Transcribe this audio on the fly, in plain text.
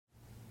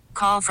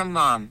call from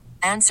mom.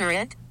 Answer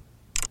it.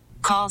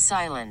 Call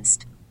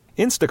silenced.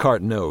 Instacart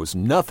knows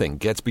nothing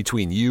gets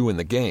between you and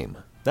the game.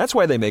 That's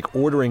why they make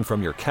ordering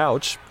from your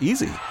couch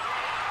easy.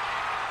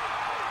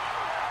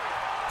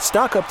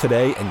 Stock up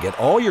today and get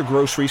all your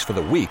groceries for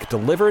the week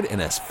delivered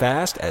in as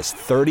fast as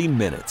 30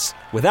 minutes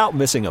without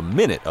missing a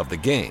minute of the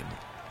game.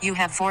 You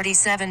have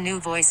 47 new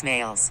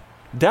voicemails.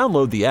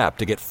 Download the app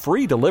to get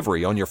free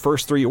delivery on your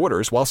first 3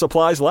 orders while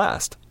supplies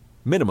last.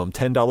 Minimum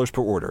 $10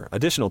 per order.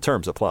 Additional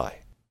terms apply.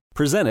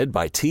 Presented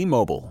by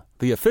T-Mobile,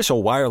 the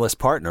official wireless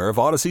partner of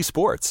Odyssey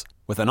Sports.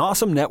 With an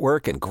awesome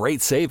network and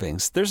great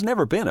savings, there's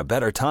never been a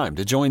better time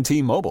to join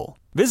T-Mobile.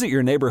 Visit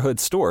your neighborhood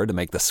store to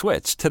make the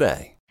switch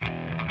today.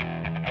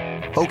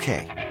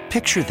 Okay,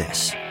 picture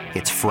this.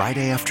 It's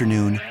Friday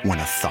afternoon when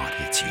a thought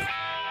hits you.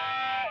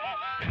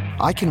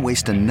 I can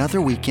waste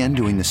another weekend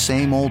doing the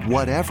same old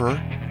whatever,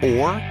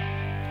 or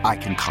I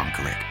can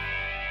conquer it.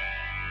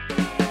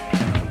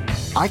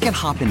 I can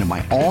hop into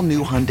my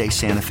all-new Hyundai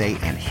Santa Fe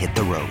and hit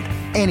the road.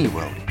 Any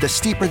road. The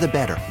steeper, the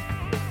better.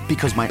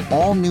 Because my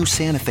all-new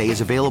Santa Fe is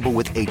available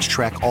with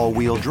H-Track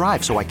all-wheel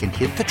drive, so I can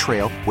hit the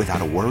trail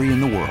without a worry in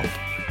the world.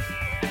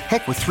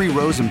 Heck, with 3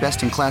 rows and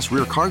best-in-class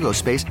rear cargo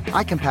space,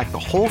 I can pack the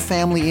whole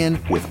family in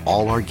with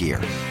all our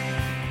gear.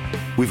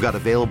 We've got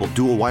available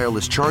dual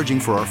wireless charging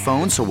for our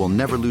phones, so we'll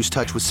never lose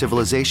touch with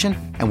civilization,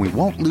 and we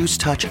won't lose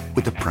touch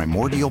with the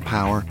primordial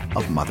power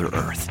of Mother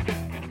Earth.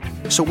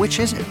 So which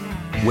is it?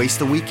 Waste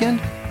the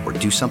weekend or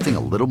do something a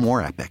little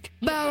more epic?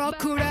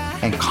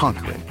 And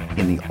conquer it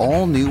in the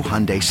all-new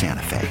Hyundai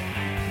Santa Fe.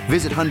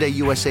 Visit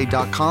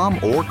HyundaiUSA.com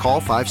or call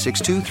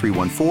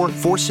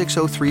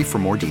 562-314-4603 for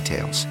more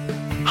details.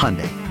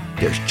 Hyundai,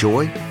 there's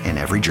joy in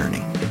every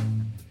journey.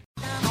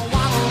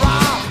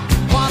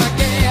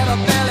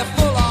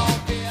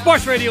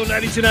 Sports Radio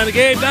 92.9 The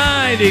Game,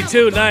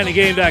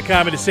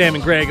 92.9thegame.com. It is Sam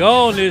and Greg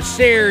on this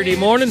Saturday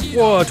morning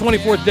for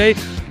 24th day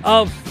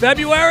of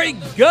February.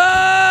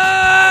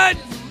 Good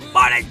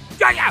morning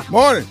to you.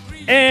 Morning.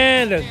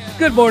 And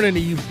good morning to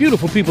you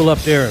beautiful people up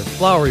there in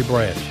Flowery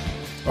Branch.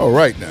 Oh,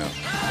 right now.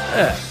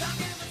 Yeah.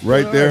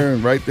 Right there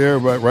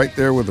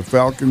with the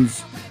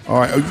Falcons.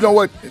 All right. You know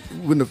what?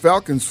 When the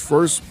Falcons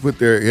first put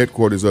their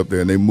headquarters up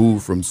there and they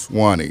moved from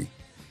Swanee,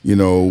 you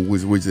know,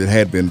 which it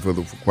had been for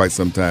quite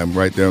some time,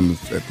 right there at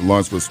the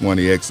Lawrenceville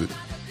Swanee exit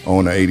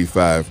on the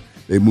 85,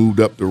 they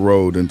moved up the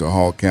road into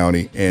Hall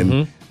County,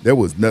 and there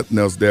was nothing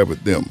else there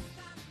but them.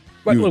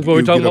 Right, look, what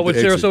we're talking about with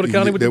Sarasota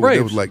County with the Braves.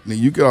 It was like,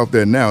 you get off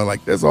there now,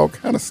 like, there's all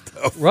kind of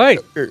stuff. Right,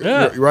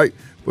 yeah. Right?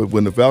 But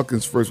when the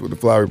Falcons first with the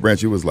Flowery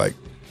Branch, it was like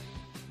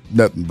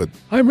nothing but.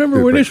 I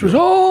remember when this was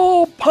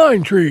all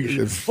pine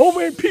trees. Old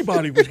man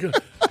Peabody was going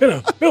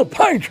to build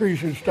pine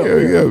trees and stuff.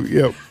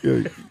 Yeah.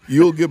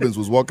 Yule Gibbons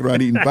was walking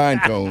around eating pine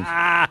cones.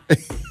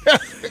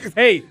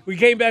 Hey, we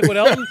came back with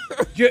Elton.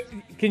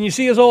 Can you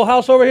see his old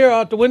house over here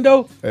out the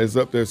window? It's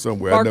up there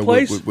somewhere. Park I know.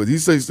 Place? But he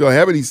says still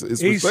have it. It's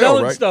He's for sale,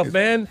 selling right? stuff,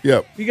 man.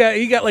 Yep. He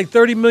got like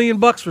 $30 million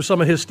for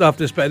some of his stuff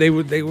this past. They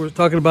were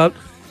talking about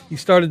he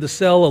started to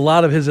sell a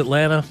lot of his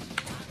Atlanta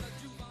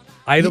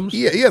items.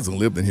 He hasn't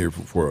lived in here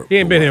for He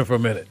ain't been here for a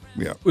minute.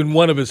 Yeah. In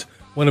one of his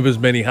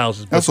many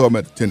houses. I saw him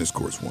at the tennis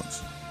courts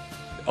once.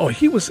 Oh,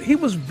 he was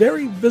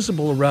very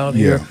visible around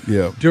here.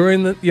 Yeah.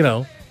 During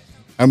the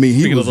I mean,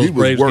 he was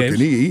Braves working. games.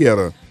 He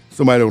had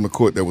somebody on the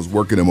court that was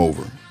working him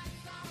over.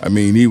 I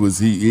mean,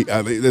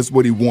 that's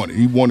what he wanted.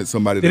 He wanted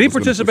somebody. Did he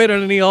participate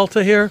in any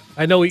Alta here?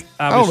 I know he.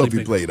 I don't know if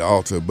he played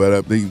Alta,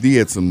 but he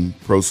had some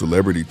pro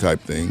celebrity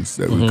type things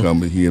that would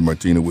come. He and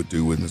Martina would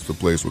do, and the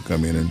players would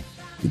come in and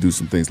do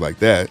some things like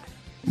that.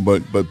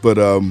 But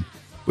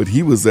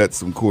he was at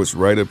some courts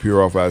right up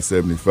here off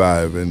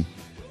I-75,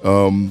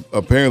 and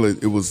apparently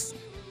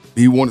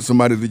he wanted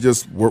somebody to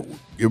just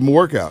give him a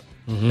workout,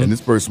 and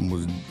this person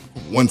was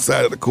one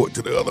side of the court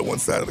to the other, one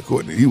side of the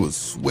court, and he was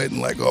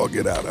sweating like all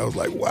get out. I was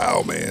like,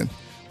 wow, man.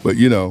 But,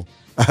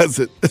 I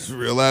said, that's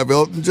real live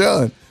Elton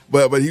John.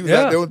 But he was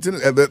out there on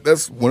tennis. And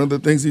that's one of the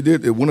things he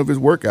did. One of his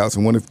workouts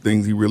and one of the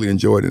things he really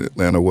enjoyed in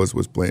Atlanta was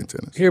playing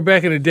tennis. Here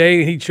back in the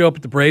day, he'd show up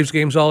at the Braves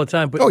games all the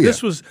time. But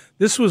this was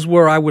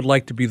where I would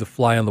like to be the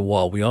fly on the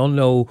wall. We all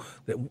know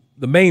that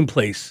the main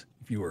place,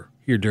 if you were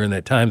here during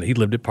that time, that he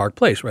lived at Park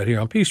Place right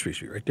here on Peachtree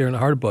Street, right there in the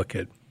heart of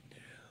Buckhead.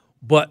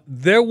 But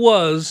there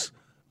was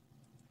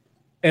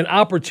an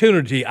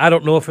opportunity, I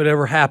don't know if it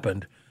ever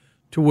happened,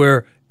 to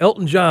where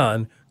Elton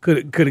John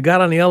could have got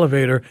on the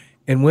elevator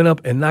and went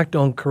up and knocked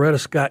on Coretta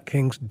Scott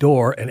King's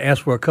door and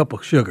asked for a cup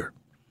of sugar.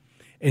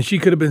 And she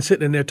could have been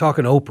sitting in there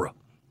talking to Oprah.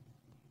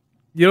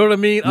 You know what I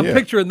mean? I'm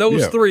picturing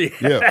those three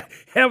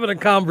having a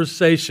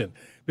conversation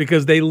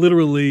because they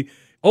literally,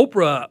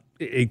 Oprah,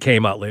 it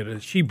came out later,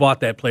 she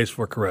bought that place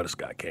for Coretta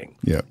Scott King.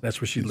 Yeah. That's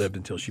where she lived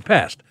until she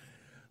passed.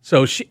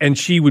 So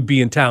she would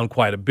be in town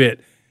quite a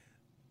bit.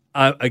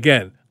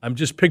 Again, I'm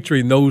just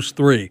picturing those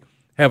three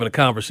having a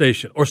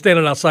conversation or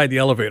standing outside the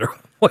elevator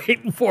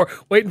waiting for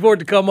it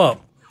to come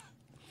up.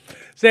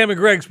 Sam and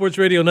Greg, Sports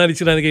Radio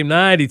 92.9 The Game,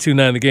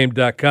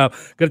 92.9thegame.com.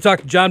 Going to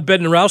talk to John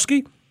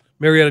Bednarowski,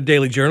 Marietta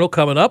Daily Journal,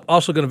 coming up.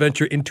 Also going to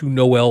venture into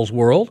Noel's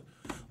world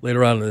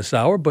later on in this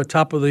hour. But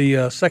top of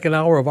the second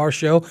hour of our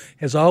show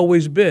has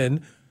always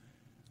been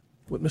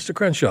with Mr.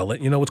 Crenshaw,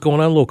 letting you know what's going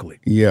on locally.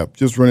 Yeah,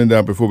 just running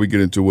down before we get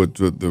into what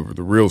the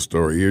real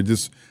story here.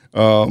 Just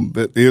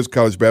there's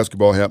college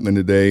basketball happening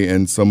today,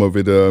 and some of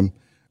it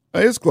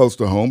is close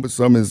to home, but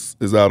some is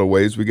out of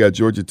ways. We got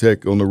Georgia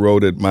Tech on the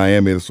road at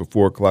Miami. It's a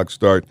 4 o'clock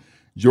start.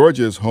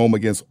 Georgia is home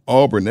against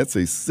Auburn. That's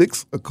a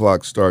 6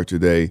 o'clock start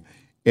today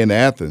in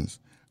Athens.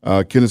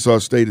 Kennesaw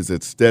State is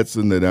at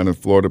Stetson. They're down in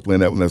Florida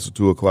playing that one. That's a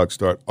 2 o'clock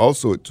start.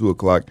 Also at 2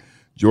 o'clock,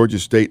 Georgia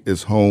State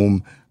is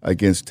home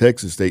against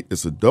Texas State.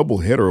 It's a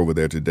doubleheader over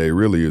there today.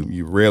 Really,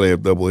 you rarely have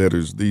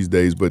doubleheaders these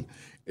days. But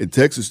at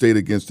Texas State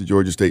against the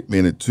Georgia State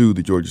men at 2,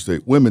 the Georgia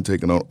State women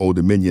taking on Old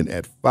Dominion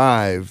at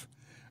 5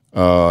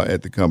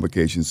 at the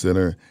Convocation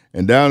Center.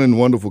 And down in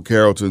wonderful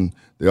Carrollton,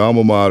 the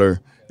alma mater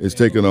is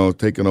taking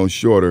on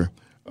Shorter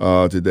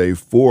today.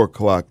 4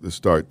 o'clock the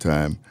start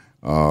time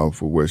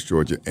for West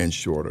Georgia and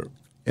Shorter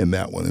in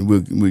that one. And we're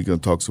going to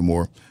talk some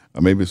more.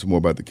 Maybe some more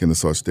about the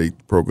Kennesaw State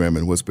program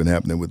and what's been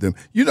happening with them.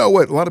 You know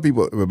what? A lot of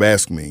people have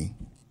asked me,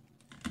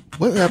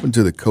 what happened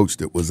to the coach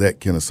that was at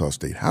Kennesaw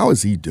State? How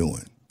is he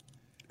doing?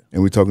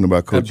 And we're talking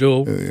about Coach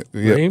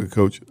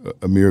Coach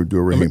Amir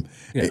Abdul-Rahim.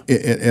 Yeah.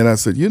 And I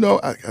said,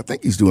 I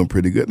think he's doing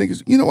pretty good.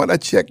 And you know what? I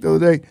checked the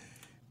other day.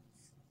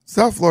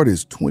 South Florida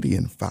is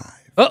 20-5.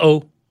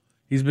 Uh-oh.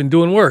 He's been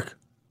doing work.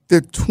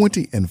 They're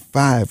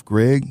 20-5,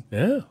 Greg.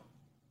 Yeah.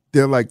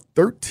 They're like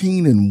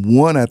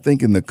 13-1, I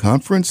think, in the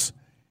conference.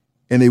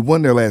 And they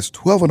won their last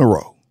 12 in a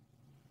row.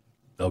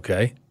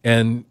 Okay.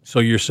 And so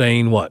you're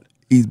saying what?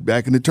 He's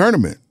back in the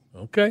tournament.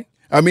 Okay.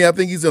 I mean, I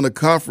think he's in a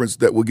conference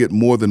that will get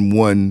more than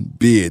one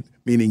bid,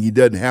 meaning he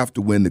doesn't have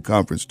to win the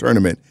conference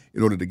tournament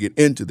in order to get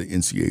into the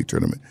NCAA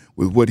tournament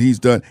with what he's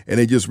done. And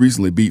they just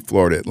recently beat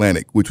Florida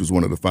Atlantic, which was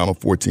one of the Final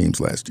Four teams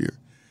last year.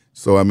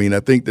 So, I mean, I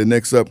think the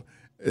next up.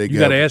 You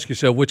got to ask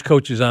yourself which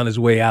coach is on his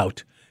way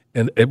out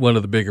at one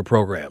of the bigger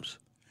programs.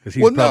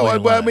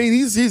 I mean,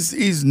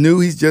 he's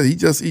new. He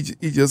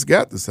just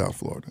got to South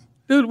Florida.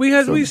 Dude,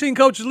 we've seen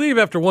coaches leave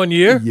after 1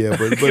 year. Yeah,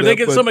 but they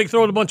get somebody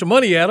throwing a bunch of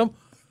money at them.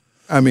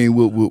 I mean,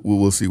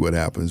 we'll see what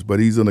happens. But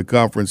he's in a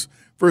conference,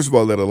 first of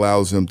all, that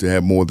allows him to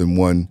have more than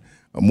one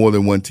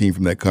team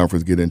from that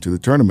conference get into the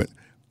tournament.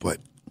 But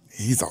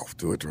he's off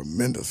to a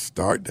tremendous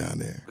start down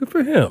there. Good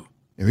for him.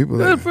 And people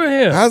Good for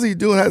him. How's he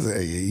doing?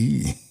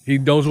 He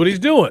knows what he's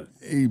doing.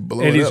 He's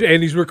blowing up.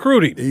 And he's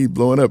recruiting. He's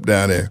blowing up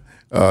down there.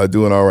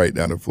 Doing all right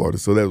down in Florida.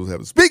 So that was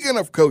happening. Speaking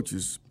of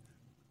coaches,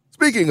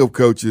 we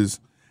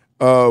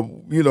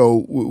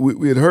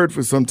had heard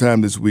for some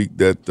time this week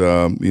that,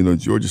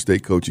 Georgia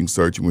State coaching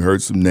search, and we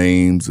heard some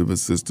names of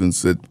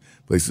assistants at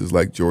places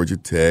like Georgia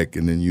Tech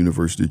and then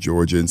University of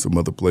Georgia and some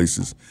other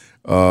places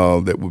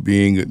that were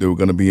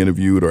going to be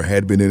interviewed or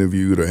had been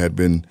interviewed or had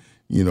been,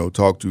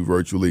 talked to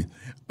virtually.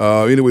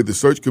 Anyway, the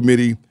search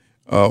committee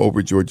over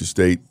at Georgia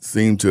State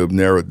seemed to have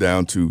narrowed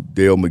down to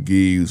Dale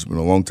McGee, who's been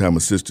a longtime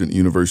assistant at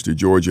University of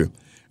Georgia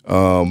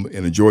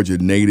and a Georgia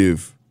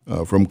native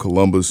from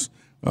Columbus,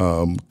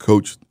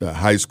 coached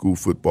high school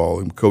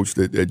football and coached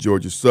at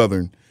Georgia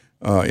Southern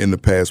in the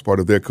past, part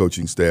of their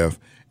coaching staff.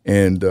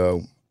 And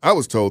I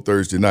was told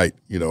Thursday night,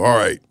 all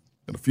right,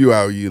 in a few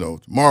hours,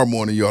 tomorrow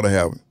morning you ought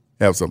to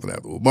have something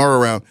after.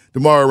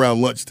 Tomorrow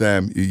around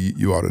lunchtime,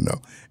 you ought to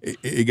know.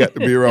 It got to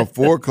be around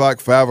 4 o'clock,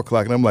 5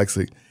 o'clock, and I'm like,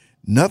 see,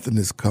 nothing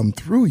has come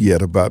through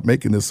yet about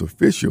making this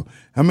official.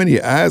 How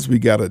many I's we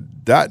got to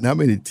dot and how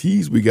many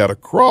T's we got to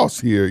cross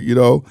here,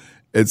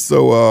 And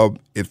so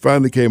it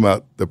finally came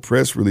out. The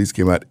press release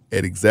came out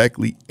at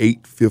exactly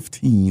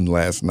 8:15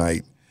 last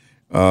night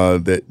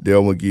that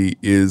Dale McGee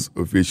is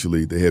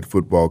officially the head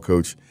football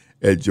coach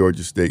at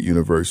Georgia State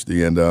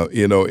University. And,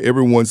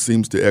 everyone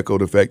seems to echo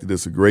the fact that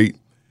it's a great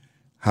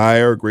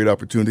hire, a great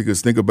opportunity,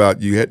 because think about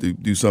you had to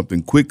do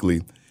something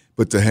quickly,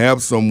 but to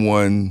have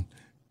someone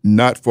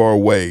not far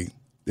away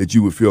that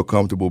you would feel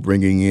comfortable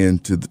bringing in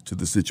to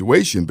the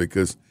situation,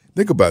 because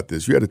think about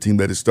this. You had a team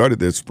that had started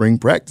their spring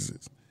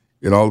practices,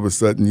 and all of a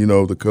sudden,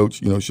 the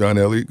coach, Sean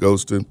Elliott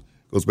goes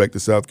back to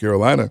South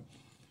Carolina.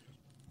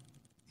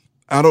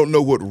 I don't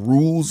know what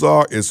rules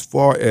are as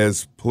far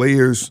as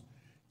players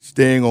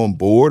staying on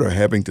board or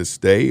having to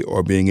stay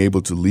or being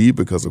able to leave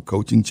because of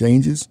coaching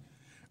changes.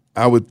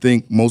 I would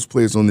think most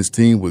players on this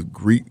team would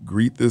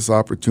greet this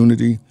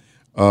opportunity.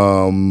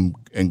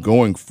 And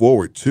going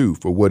forward, too,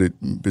 for what it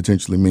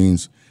potentially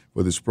means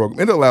for this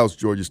program. It allows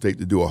Georgia State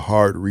to do a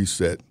hard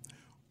reset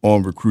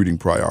on recruiting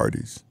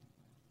priorities.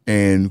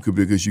 And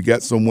because you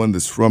got someone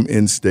that's from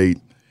in-state,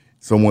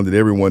 someone that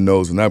everyone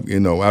knows, and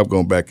I've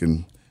gone back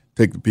and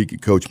taken a peek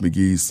at Coach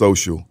McGee's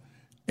social.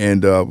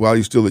 And while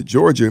he's still at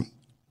Georgia,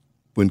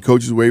 when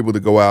coaches were able to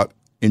go out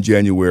in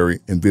January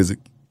and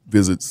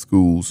visit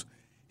schools,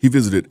 he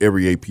visited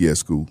every APS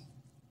school.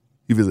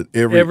 He visited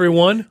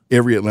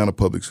every Atlanta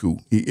public school.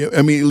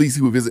 At least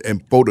he would visit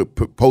and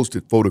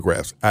posted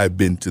photographs. I've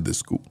been to this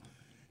school,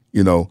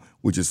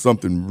 which is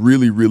something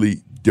really,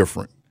 really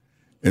different.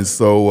 And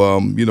so, a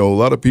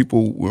lot of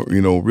people were,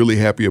 really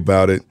happy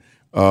about it.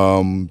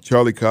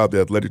 Charlie Cobb,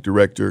 the athletic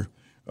director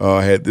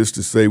had this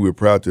to say: "We're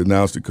proud to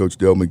announce that Coach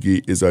Dale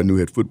McGee is our new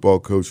head football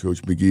coach.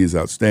 Coach McGee is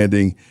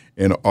outstanding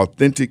and an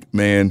authentic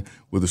man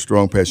with a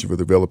strong passion for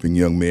developing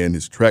young men.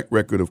 His track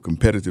record of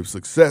competitive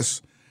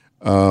success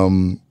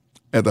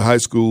at the high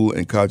school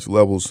and college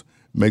levels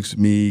makes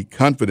me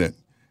confident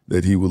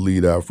that he will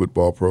lead our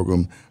football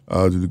program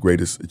to the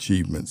greatest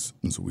achievements."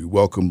 And so we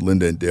welcome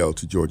Linda and Dale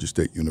to Georgia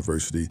State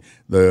University.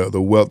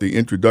 The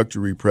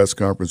introductory press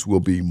conference will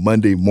be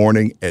Monday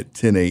morning at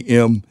 10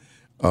 a.m.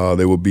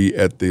 They will be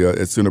at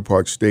Center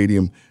Park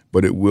Stadium,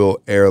 but it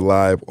will air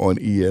live on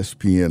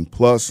ESPN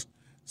Plus.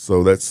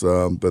 So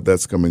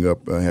that's coming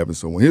up. Having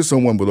someone here's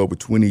someone with over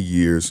 20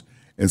 years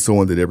and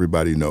someone that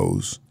everybody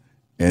knows,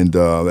 and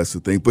that's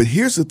the thing. But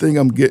here's the thing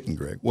I'm getting,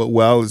 Greg. Well,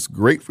 while it's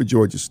great for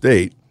Georgia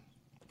State,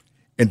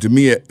 and to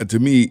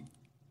me,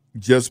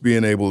 just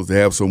being able to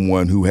have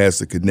someone who has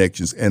the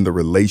connections and the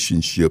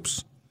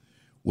relationships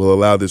will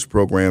allow this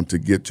program to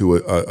get to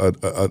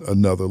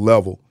another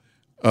level.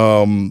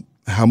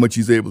 How much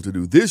he's able to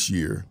do this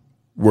year,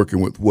 working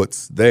with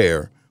what's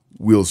there,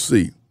 we'll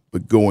see.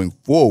 But going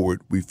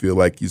forward, we feel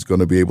like he's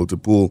going to be able to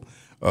pull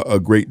a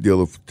great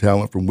deal of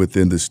talent from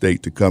within the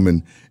state to come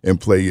in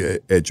and play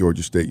at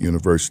Georgia State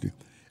University.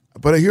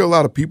 But I hear a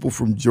lot of people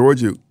from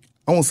Georgia,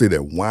 I won't say they're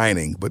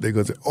whining, but they're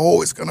going to say,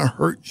 "Oh, it's going to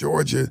hurt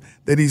Georgia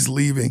that he's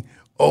leaving.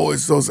 Oh,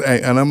 it's so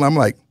sad." And I'm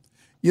like,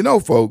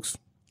 folks.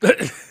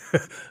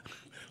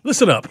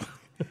 Listen up.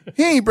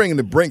 He ain't bringing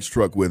the Brinks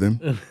truck with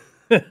him.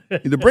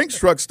 The Brinks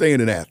truck's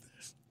staying in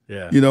Athens.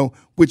 Yeah.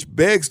 Which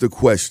begs the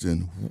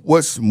question: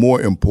 what's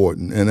more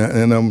important?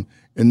 And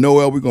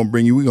Noel, we're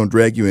gonna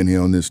drag you in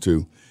here on this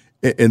too.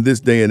 In this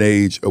day and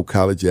age of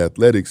college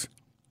athletics,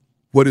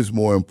 what is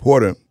more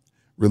important,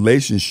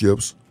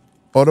 relationships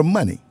or the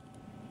money?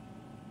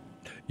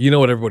 You know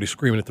what everybody's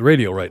screaming at the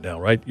radio right now,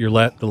 right?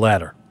 The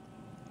latter.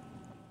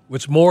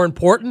 What's more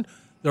important?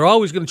 They're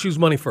always going to choose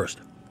money first.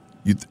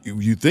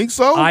 You think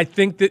so? I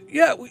think that,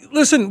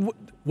 listen,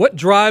 what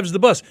drives the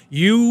bus?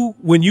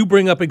 When you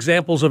bring up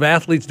examples of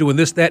athletes doing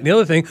this, that, and the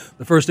other thing,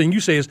 the first thing you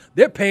say is,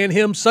 they're paying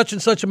him such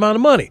and such amount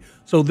of money.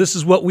 So this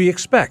is what we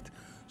expect.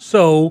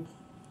 So.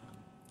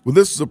 Well,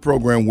 this is a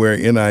program where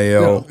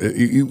NIL,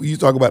 you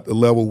talk about the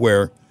level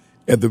where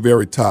at the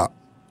very top,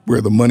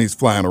 where the money's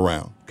flying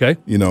around. Okay.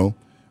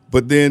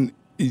 But then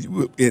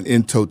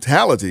in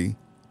totality,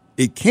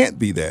 it can't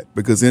be that,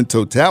 because in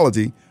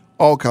totality,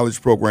 all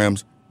college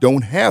programs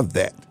don't have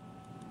that.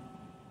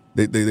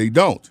 They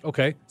don't.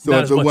 Okay. So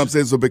what I'm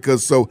saying,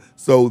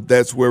 so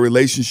that's where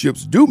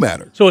relationships do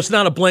matter. So it's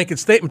not a blanket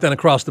statement then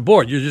across the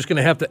board. You're just going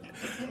to have to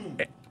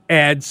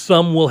add,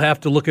 some will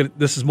have to look at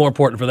this is more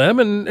important for them,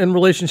 and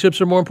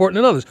relationships are more important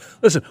than others.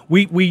 Listen,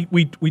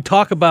 we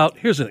talk about,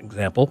 here's an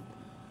example,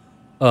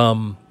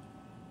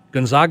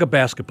 Gonzaga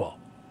basketball.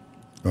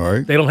 All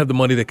right. They don't have the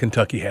money that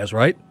Kentucky has,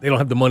 right? They don't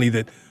have the money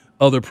that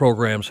other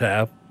programs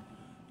have.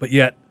 But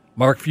yet,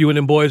 Mark Few and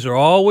them boys are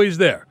always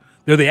there.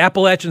 They're the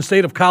Appalachian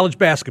State of college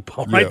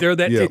basketball, right? They're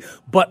that team.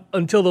 But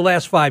until the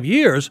last 5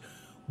 years,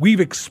 we've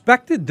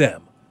expected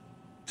them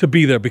to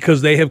be there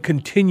because they have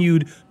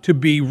continued to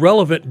be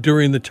relevant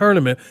during the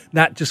tournament,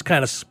 not just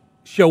kind of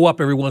show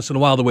up every once in a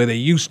while the way they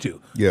used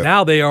to. Yeah.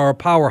 Now they are a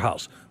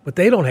powerhouse, but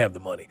they don't have the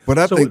money. But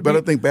I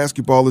think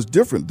basketball is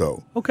different,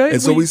 though. Okay. And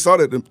so we saw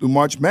that in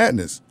March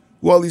Madness.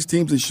 All these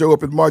teams that show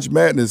up at March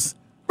Madness,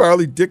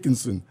 Farley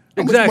Dickinson.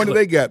 How much money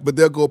they got? But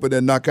they'll go up and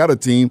then knock out a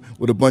team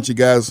with a bunch of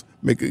guys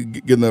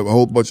getting a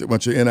whole bunch of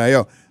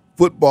NIL.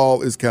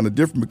 Football is kind of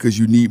different because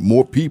you need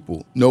more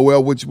people.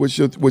 Noel, what's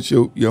your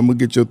I'm gonna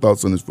get your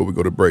thoughts on this before we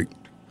go to break.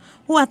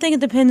 Well, I think it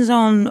depends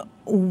on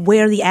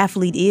where the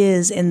athlete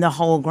is in the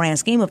whole grand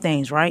scheme of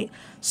things, right?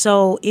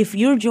 So if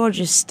you're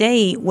Georgia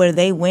State, where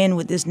they win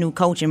with this new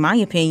coach, in my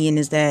opinion,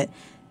 is that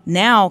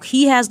now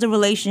he has the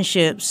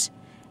relationships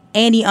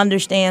and he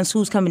understands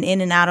who's coming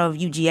in and out of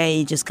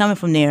UGA, just coming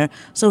from there.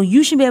 So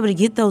you should be able to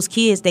get those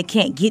kids that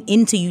can't get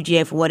into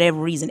UGA for whatever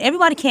reason.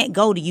 Everybody can't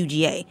go to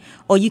UGA,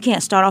 or you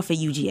can't start off at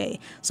UGA.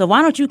 So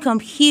why don't you come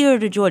here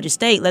to Georgia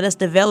State? Let us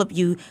develop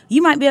you.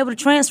 You might be able to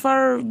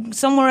transfer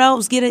somewhere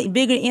else, get a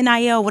bigger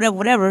NIL,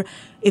 whatever.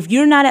 If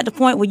you're not at the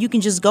point where you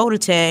can just go to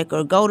Tech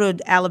or go to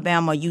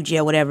Alabama or UGA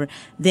or whatever,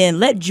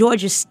 then let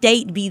Georgia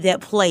State be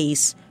that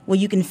place where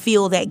you can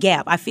fill that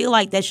gap. I feel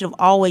like that should have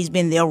always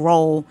been their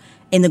role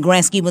in the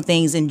grand scheme of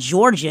things in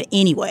Georgia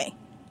anyway.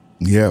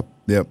 Yeah.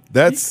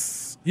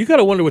 That's you got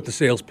to wonder what the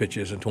sales pitch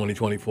is in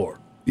 2024.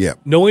 Yeah.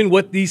 Knowing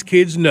what these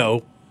kids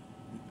know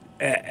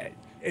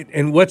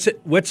and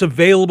what's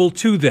available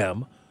to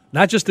them,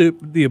 not just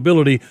the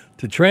ability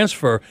to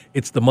transfer,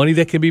 it's the money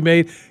that can be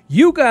made.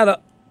 You got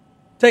to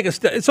take a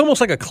step. It's almost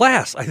like a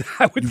class,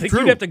 I would think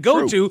you'd have to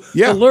go to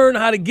learn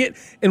how to get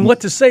and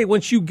what to say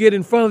once you get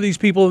in front of these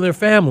people and their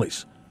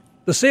families.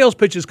 The sales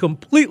pitch has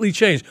completely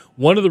changed.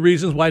 One of the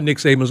reasons why Nick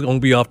Saban is going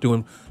to be off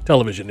doing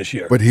television this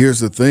year. But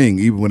here's the thing: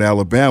 even with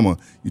Alabama,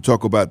 you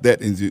talk about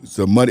that. And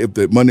so money, if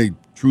the money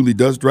truly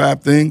does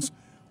drive things,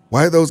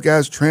 why did those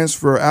guys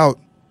transfer out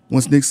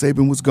once Nick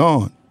Saban was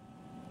gone?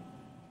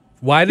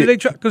 Why did they?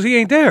 Because he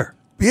ain't there.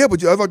 Yeah,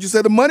 but I thought you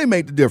said the money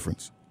made the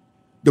difference.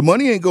 The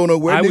money ain't going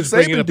nowhere. I Nick was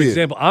bringing Saban up did.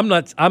 example. I'm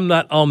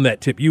not on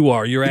that tip. You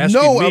are. You're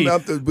asking No, me. I'm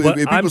not. But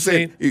people I'm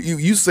say saying,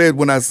 you said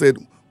when I said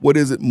what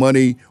is it,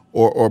 money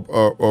or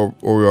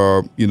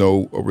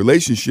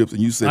relationships,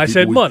 and you said I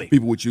said money.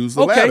 People would choose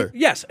the okay, latter.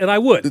 yes, and I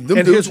would. Them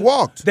and dudes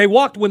walked. They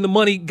walked when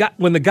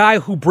when the guy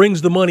who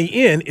brings the money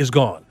in is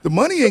gone. The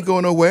money ain't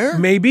going nowhere.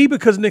 Maybe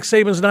because Nick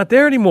Saban's not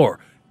there anymore.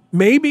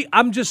 Maybe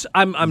I'm saying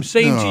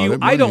to you, that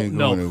I money don't ain't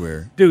know, going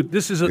anywhere. dude.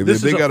 This is a If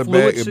this they is got a a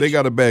fluid bag, if they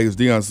got a bag, as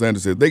Deion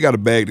Sanders said, they got a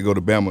bag to go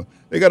to Bama.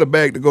 They got a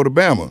bag to go to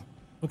Bama.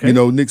 Okay. You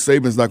know, Nick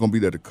Saban's not going to be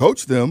there to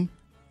coach them.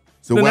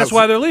 So then that's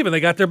why they're leaving.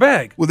 They got their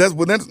bag. Well,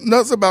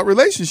 that's about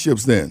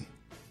relationships then.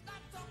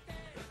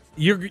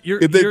 You're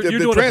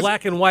doing a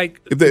black and white.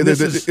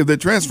 If they're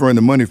transferring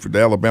the money for the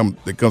Alabama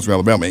that comes from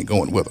Alabama, ain't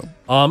going with them.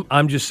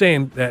 I'm just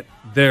saying that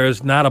there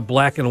is not a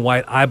black and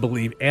white, I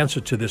believe,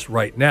 answer to this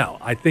right now.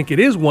 I think it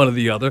is one or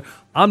the other.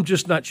 I'm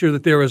just not sure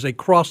that there is a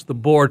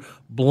across-the-board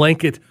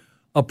blanket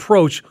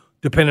approach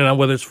depending on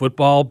whether it's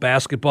football,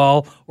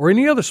 basketball, or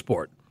any other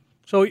sport.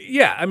 So,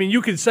 yeah, I mean,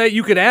 you could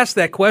ask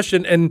that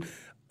question, and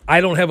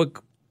I don't have an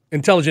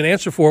intelligent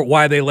answer for it,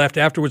 why they left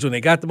afterwards when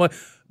they got the money.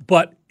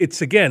 But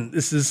it's, again,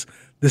 this is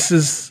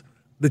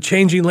the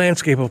changing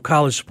landscape of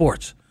college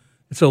sports.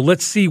 And so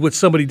let's see what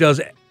somebody does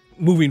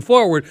moving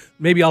forward.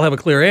 Maybe I'll have a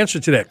clear answer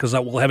to that because I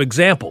will have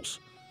examples.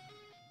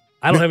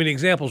 I don't have any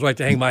examples right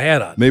to hang my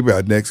hat on. Maybe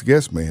our next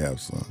guest may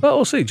have some. Well,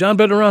 we'll see. John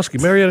Bednarowski,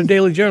 Marietta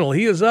Daily Journal.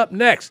 He is up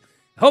next.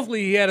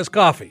 Hopefully he had his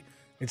coffee.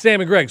 It's Sam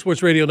and Greg,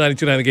 Sports Radio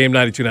 92.9 The Game,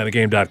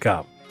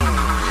 92.9thegame.com.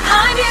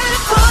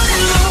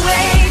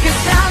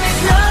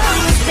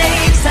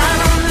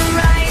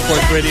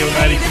 Sports Radio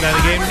 92.9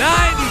 The Game,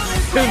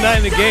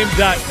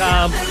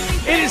 92.9thegame.com.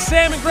 It is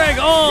Sam and Greg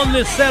on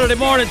this Saturday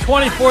morning,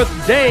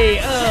 24th day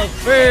of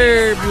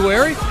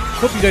February.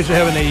 Hope you guys are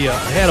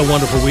had a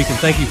wonderful week, and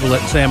thank you for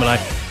letting Sam and I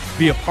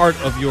be a part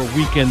of your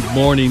weekend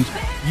mornings.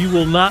 You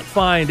will not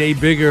find a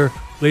bigger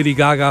Lady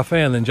Gaga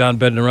fan than John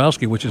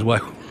Bednarowski, which is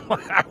why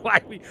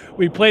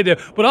we played there.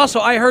 But also,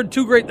 I heard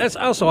two great.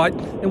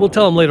 And we'll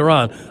tell him later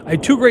on. I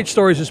had two great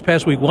stories this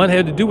past week. One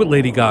had to do with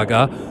Lady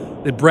Gaga,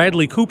 that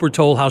Bradley Cooper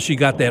told how she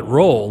got that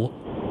role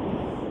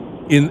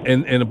in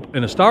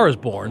A Star Is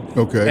Born.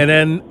 Okay. And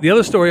then the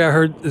other story I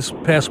heard this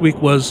past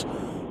week was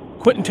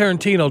Quentin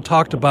Tarantino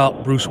talked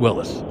about Bruce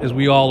Willis, as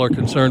we all are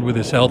concerned with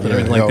his health and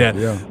everything like that.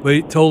 Yeah. But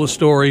he told a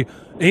story.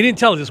 He didn't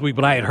tell it this week,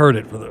 but I had heard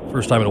it for the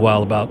first time in a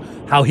while about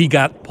how he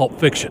got Pulp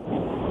Fiction.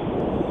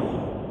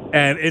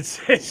 And it's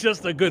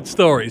just a good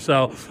story.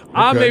 So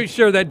I'll make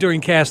sure that during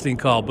casting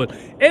call. But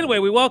anyway,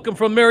 we welcome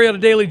from Marietta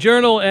Daily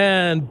Journal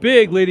and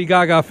big Lady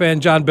Gaga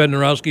fan, John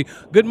Bednarowski.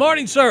 Good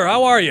morning, sir.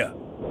 How are you?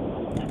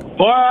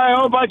 Boy, I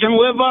hope I can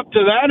live up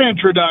to that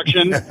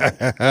introduction.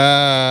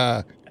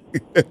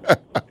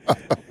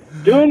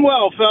 Doing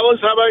well, fellas.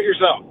 How about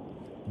yourself?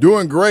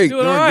 Doing great.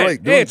 Doing all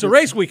right. Hey, it's a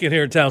race weekend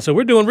here in town, so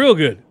we're doing real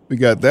good. We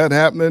got that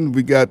happening.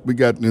 We got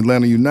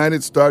Atlanta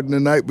United starting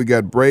tonight. We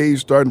got Braves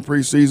starting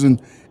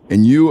preseason.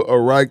 And you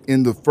are right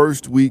in the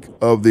first week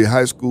of the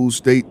high school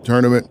state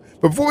tournament.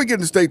 But before we get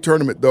into the state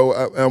tournament, though,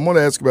 I want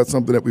to ask about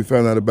something that we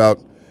found out about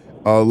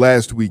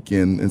last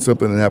weekend and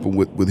something that happened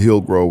with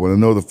Hillgrove. And I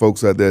know the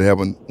folks out there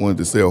haven't wanted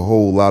to say a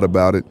whole lot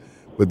about it,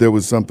 but there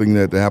was something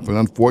that happened,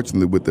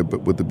 unfortunately, with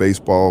the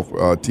baseball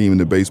team and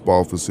the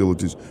baseball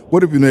facilities.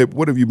 What have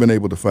you been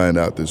able to find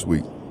out this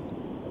week?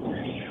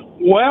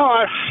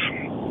 Well,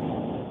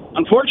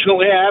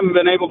 unfortunately, I haven't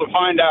been able to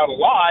find out a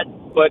lot,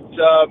 but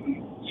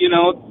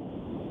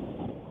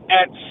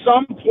at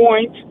some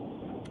point,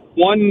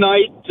 one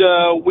night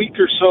a week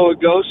or so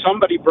ago,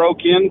 somebody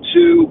broke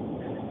into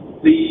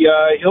the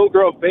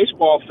Hillgrove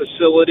baseball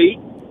facility,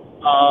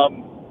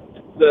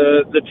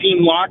 the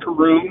team locker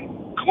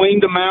room,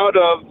 cleaned them out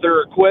of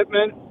their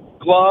equipment,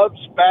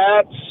 gloves,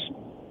 bats,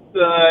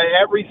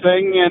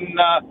 everything, and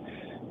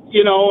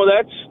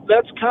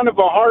that's kind of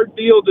a hard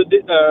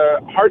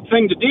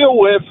thing to deal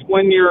with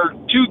when you're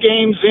 2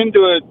 games into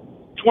a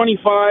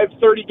 25,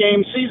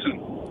 30-game season.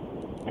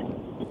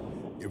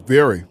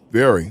 Very,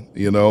 very.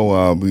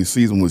 The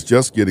season was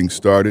just getting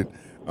started.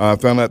 I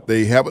found out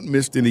they haven't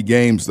missed any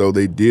games, though.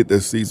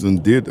 This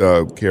season did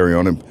carry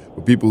on. And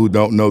for people who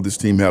don't know, this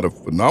team had a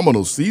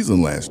phenomenal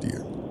season last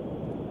year.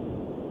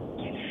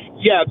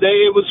 Yeah,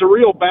 it was a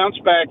real bounce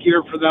back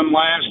year for them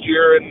last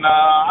year, and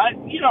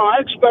I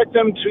expect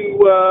them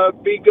to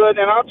be good.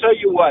 And I'll tell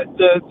you what,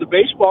 the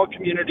baseball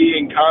community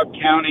in Cobb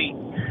County,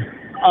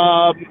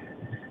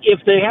 if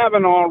they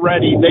haven't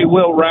already, they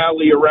will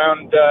rally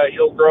around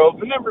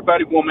Hillgrove, and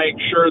everybody will make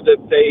sure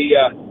that they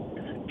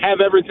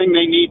have everything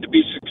they need to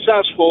be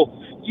successful.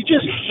 You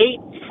just hate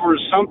for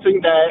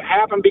something to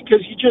happen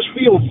because you just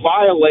feel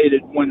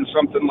violated when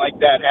something like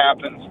that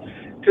happens.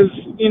 Because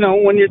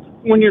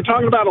when you're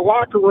talking about a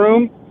locker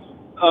room,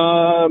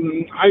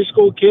 high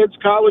school kids,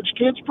 college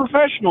kids,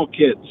 professional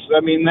kids.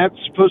 I mean, that's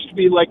supposed to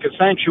be like a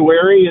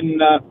sanctuary,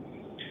 and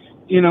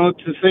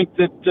to think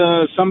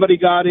that somebody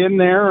got in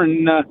there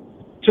and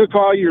took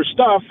all your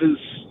stuff is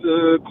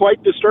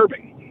quite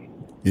disturbing.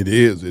 It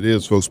is.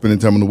 Folks, spending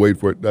time on the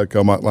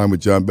waitforit.com hotline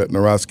with John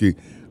Bednarowski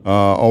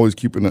Always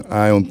keeping an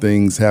eye on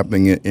things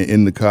happening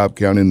in the Cobb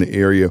County, in the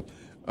area.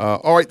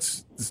 All right,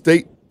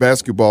 state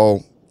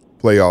basketball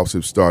playoffs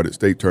have started,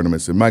 state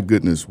tournaments, and my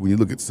goodness, when you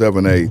look at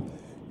 7A,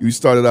 you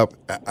started off,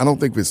 I don't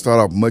think it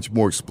started off much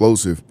more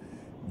explosive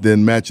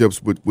than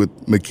matchups with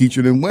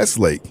McEachern and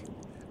Westlake.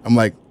 I'm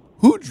like,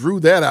 who drew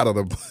that out of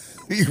the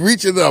 – you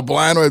reach into a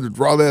blind or to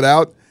draw that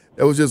out?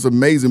 That was just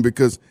amazing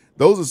because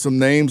those are some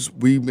names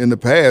we in the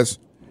past,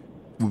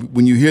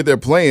 when you hear they're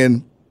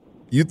playing,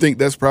 you think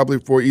that's probably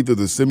for either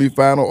the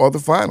semifinal or the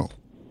final.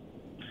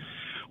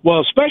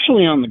 Well,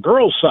 especially on the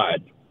girls'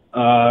 side,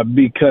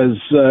 because,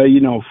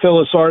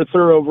 Phyllis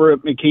Arthur over at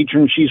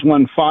McEachern, she's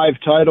won 5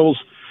 titles.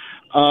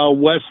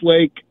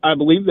 Westlake, I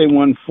believe they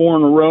won 4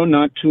 in a row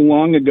not too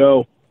long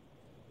ago.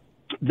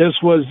 This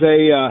was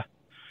a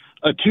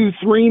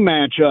 2-3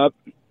 matchup.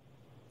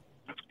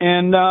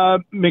 And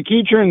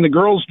McEachern, the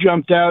girls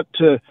jumped out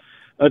to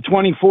a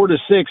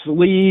 24-6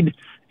 lead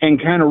and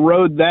kind of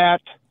rode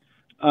that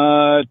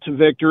to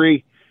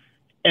victory.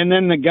 And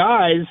then the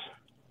guys,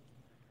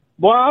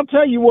 well, I'll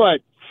tell you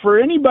what, for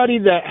anybody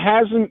that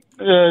hasn't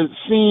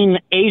seen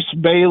Ace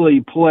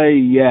Bailey play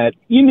yet,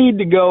 you need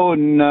to go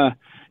and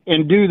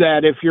do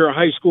that if you're a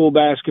high school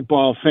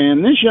basketball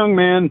fan. This young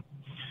man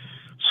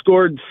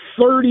scored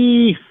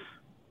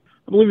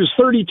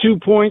 32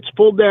 points,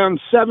 pulled down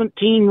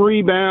 17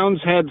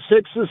 rebounds, had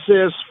 6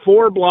 assists,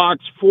 4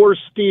 blocks, 4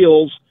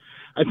 steals.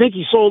 I think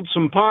he sold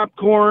some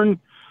popcorn,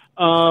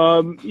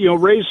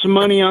 raised some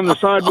money on the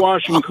side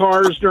washing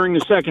cars during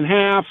the second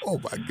half. Oh,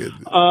 my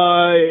goodness.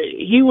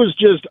 He was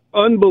just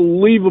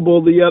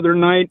unbelievable the other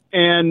night,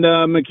 and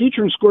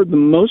McEachern scored the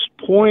most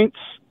points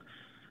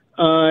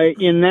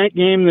in that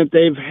game that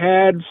they've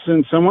had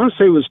since, I want to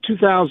say it was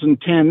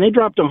 2010. They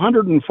dropped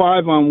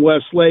 105 on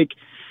Westlake,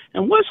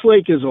 and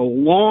Westlake is a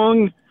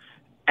long,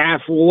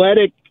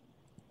 athletic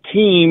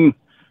team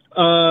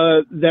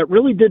that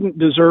really didn't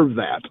deserve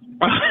that.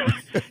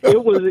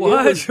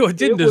 It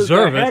didn't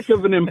deserve it. Heck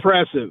of an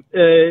impressive.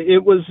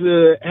 It was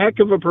a heck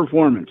of a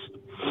performance.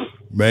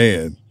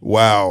 Man,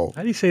 wow.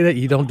 How do you say that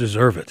you don't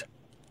deserve it?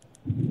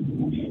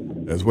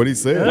 That's what he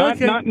said. Not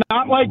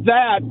like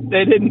that.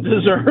 They didn't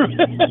deserve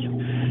it.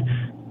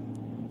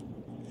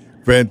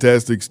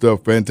 Fantastic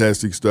stuff.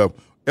 Fantastic stuff.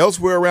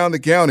 Elsewhere around the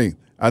county,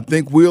 I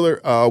think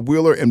Wheeler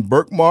and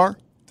Berkmar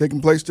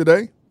taking place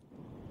today.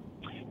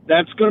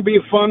 That's going to be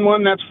a fun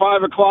one. That's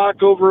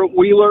 5:00 over at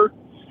Wheeler.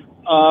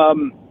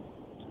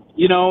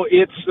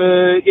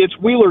 It's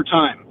Wheeler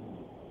time.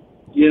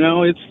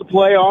 It's the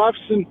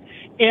playoffs,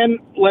 and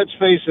let's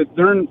face it,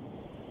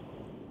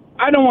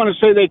 I don't want to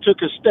say they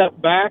took a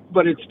step back,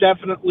 but it's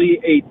definitely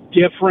a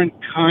different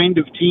kind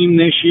of team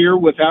this year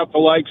without the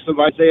likes of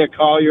Isaiah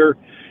Collier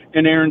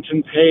and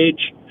Arrington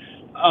Page.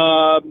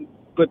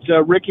 But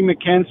Ricky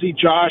McKenzie,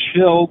 Josh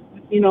Hill,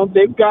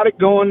 they've got it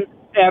going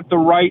at the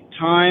right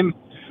time.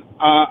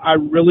 I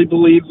really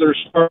believe their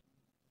start.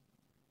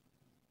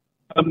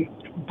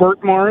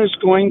 Berkmar is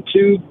going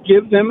to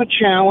give them a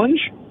challenge.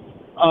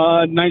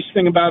 Nice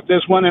thing about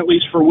this one, at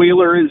least for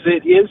Wheeler, is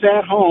it is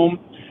at home.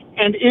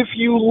 And if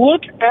you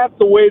look at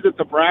the way that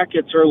the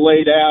brackets are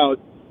laid out,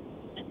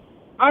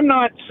 I'm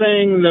not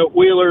saying that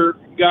Wheeler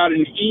got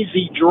an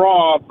easy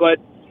draw, but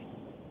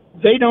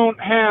they don't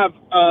have,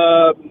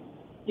 a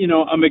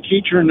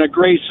McEachern, a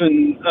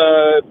Grayson,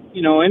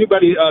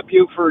 anybody,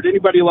 Buford,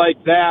 anybody like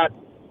that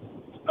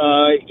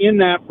in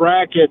that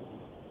bracket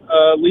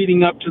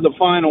leading up to the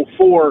Final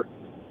Four.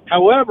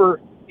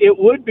 However, it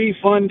would be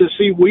fun to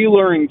see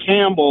Wheeler and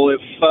Campbell if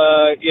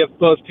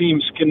both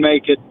teams can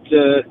make it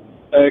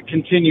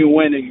continue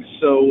winning.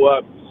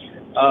 So,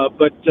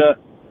 but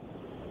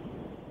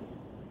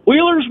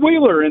Wheeler's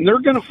Wheeler, and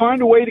they're going to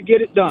find a way to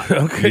get it done.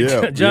 Okay,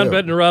 yeah, John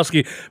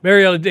Bednarowski,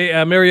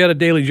 Marietta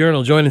Daily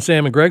Journal, joining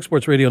Sam and Greg,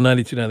 Sports Radio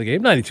 92.9 The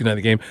Game,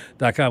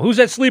 92.9thegame.com. Who's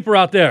that sleeper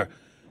out there?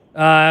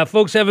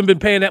 Folks haven't been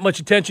paying that much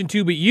attention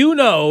to, but you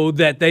know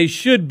that they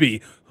should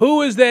be.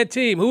 Who is that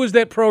team? Who is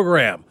that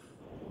program?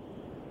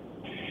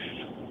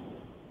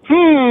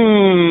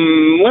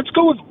 Let's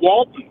go with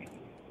Walton.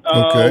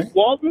 Okay.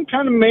 Walton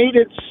kind of made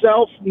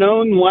itself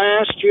known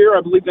last year.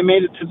 I believe they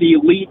made it to the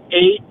Elite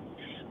Eight.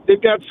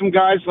 They've got some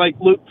guys like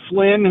Luke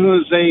Flynn, who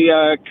is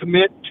a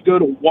commit to go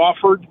to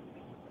Wofford.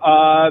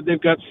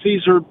 They've got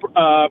Caesar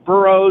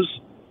Burrows.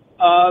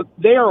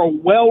 They are a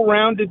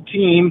well-rounded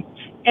team.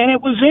 And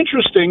it was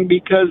interesting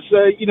because,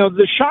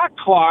 the shot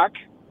clock,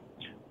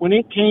 when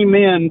it came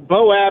in,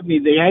 Bo Abney,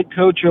 the head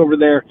coach over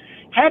there,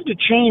 had to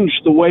change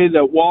the way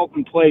that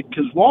Walton played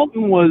because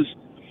Walton was,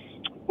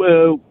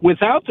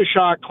 without the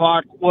shot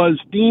clock, was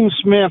Dean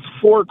Smith,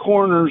 4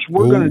 corners.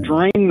 We're going to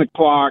drain the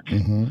clock.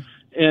 Mm-hmm.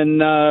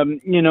 And,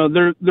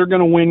 they're going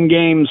to win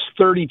games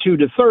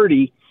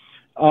 32-30.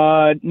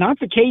 Not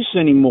the case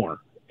anymore.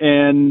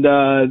 And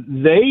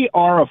they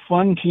are a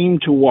fun team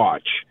to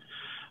watch.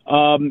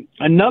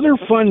 Another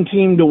fun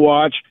team to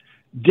watch,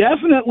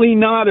 definitely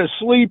not a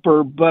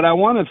sleeper, but I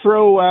want to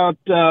throw out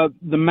the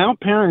Mount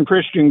Perrin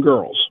Christian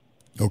girls.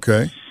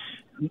 Okay.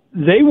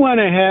 They went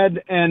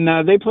ahead and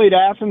they played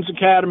Athens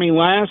Academy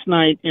last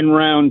night in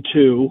round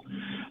 2.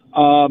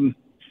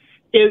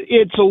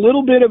 It's a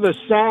little bit of a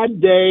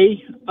sad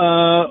day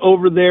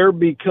over there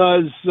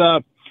because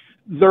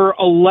their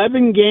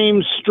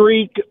 11-game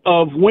streak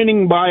of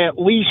winning by at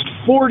least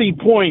 40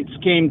 points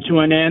came to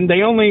an end.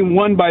 They only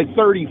won by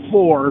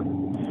 34,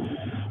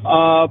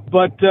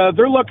 but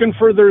they're looking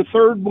for their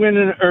third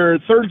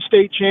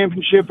state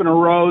championship in a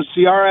row.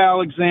 Ciara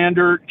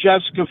Alexander,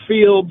 Jessica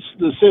Fields,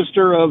 the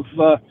sister of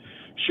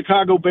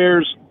Chicago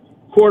Bears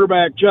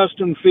quarterback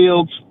Justin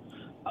Fields.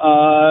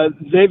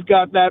 They've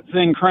got that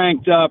thing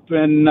cranked up,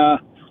 and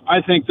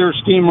I think they're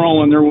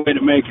steamrolling their way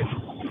to make it.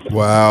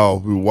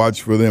 Wow. We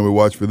watch for them. We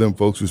watch for them,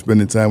 folks. We're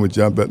spending time with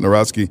John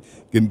Bednarowski,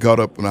 getting caught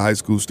up in a high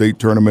school state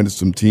tournament and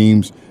some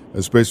teams,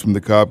 especially from the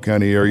Cobb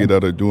County area,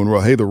 that are doing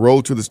well. Hey, the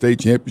road to the state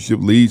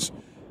championship leads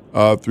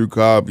through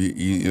Cobb.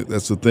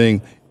 That's the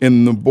thing.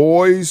 And the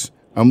boys,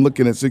 I'm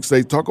looking at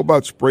 6A. Talk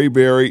about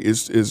Sprayberry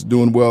is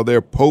doing well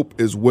there. Pope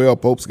as well.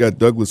 Pope's got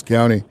Douglas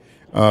County.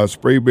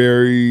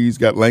 Sprayberry's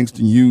got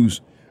Langston Hughes.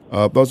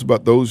 Thoughts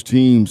about those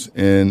teams,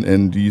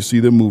 and do you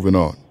see them moving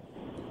on?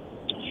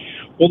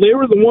 Well, they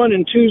were the 1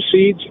 and 2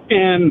 seeds,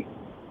 and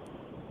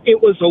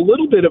it was a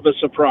little bit of a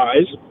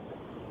surprise.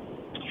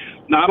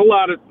 Not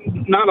a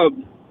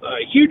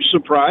huge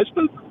surprise,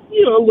 but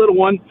a little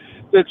one,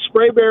 that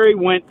Sprayberry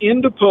went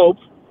into Pope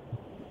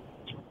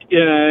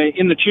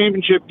in the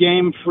championship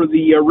game for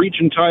the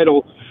region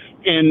title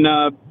and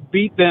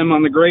beat them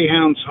on the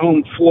Greyhounds'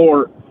 home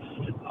floor.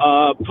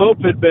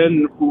 Pope had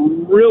been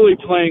really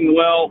playing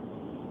well.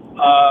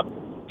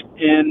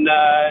 And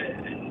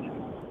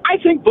I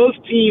think both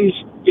teams,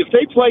 if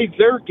they play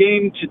their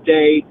game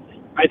today,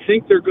 I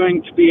think they're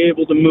going to be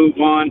able to move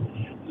on.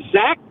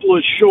 Zach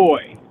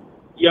Blashoy,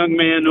 young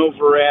man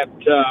over at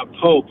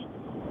Pope,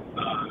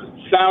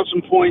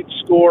 1,000-point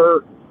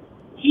scorer.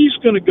 He's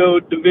going to go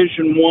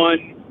Division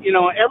I.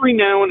 Every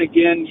now and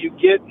again you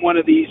get one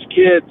of these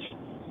kids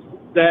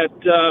that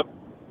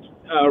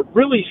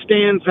really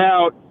stands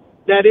out.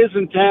 That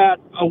isn't at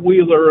a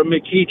Wheeler, a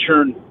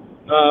McEachern,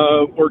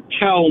 or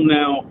Kell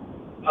now,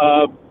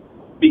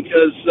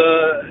 because,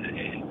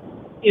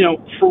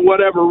 for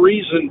whatever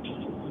reason,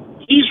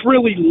 he's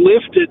really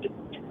lifted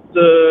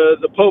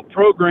the Pope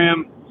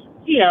program.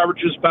 He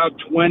averages about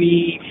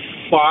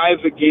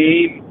 25 a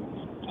game.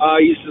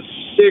 He's a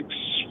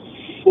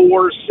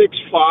 6'4",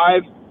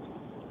 6'5"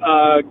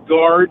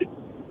 guard,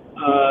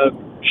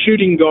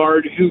 shooting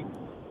guard who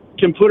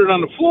can put it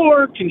on the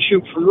floor, can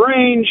shoot from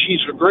range.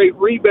 He's a great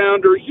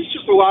rebounder. He's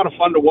just a lot of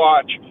fun to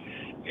watch.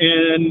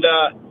 And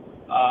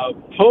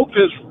Pope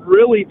has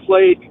really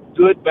played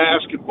good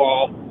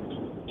basketball.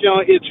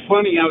 It's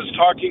funny, I was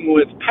talking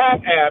with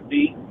Pat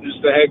Abney, who's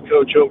the head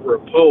coach over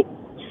at Pope.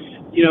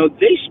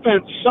 They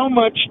spent so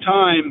much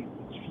time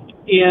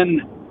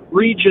in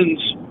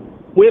regions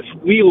with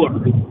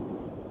Wheeler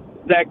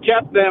that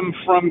kept them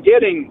from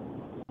getting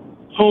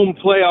home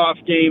playoff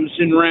games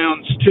in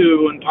rounds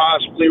 2 and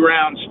possibly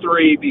rounds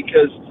 3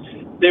 because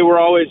they were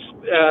always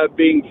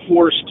being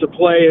forced to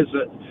play as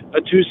a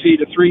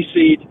 2-seed, a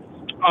 3-seed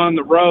on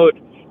the road.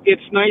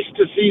 It's nice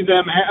to see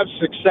them have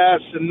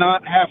success and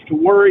not have to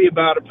worry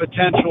about a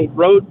potential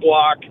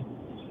roadblock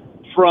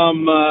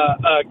from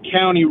a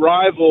county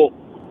rival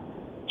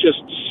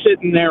just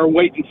sitting there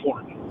waiting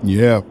for them.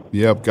 Yeah.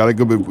 Got to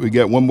go. We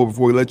got one more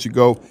before we let you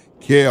go.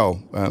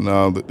 Kell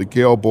and the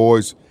Kell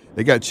boys.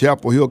 They got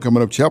Chapel Hill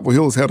coming up. Chapel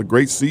Hill has had a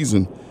great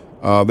season.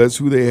 That's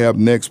who they have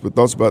next. But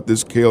thoughts about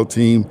this Kell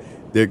team?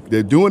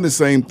 They're doing the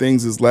same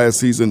things as last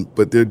season,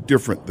 but they're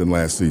different than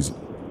last season.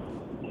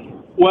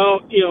 Well,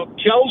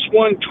 Kell's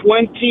won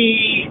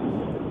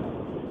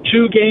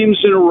 22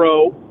 games in a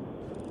row.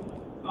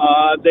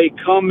 They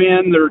come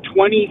in, they're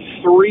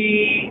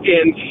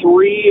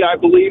 23-3, I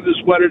believe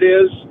is what it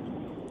is.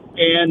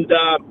 And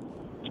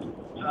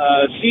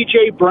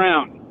C.J.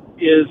 Brown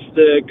is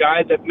the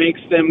guy that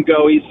makes them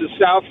go. He's a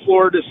South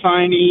Florida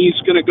signee.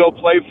 He's going to go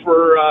play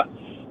for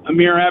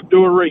Amir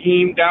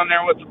Abdur-Rahim down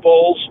there with the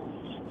Bulls.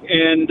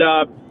 And,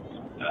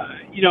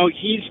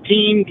 he's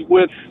teamed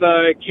with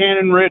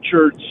Cannon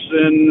Richards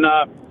and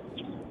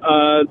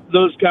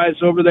those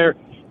guys over there.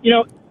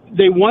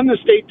 They won the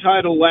state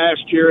title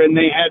last year, and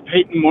they had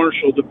Peyton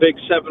Marshall, the big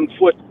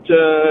 7-foot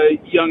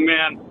young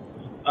man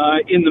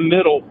in the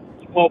middle.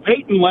 Well,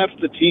 Peyton left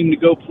the team to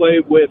go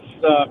play with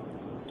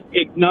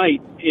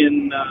Ignite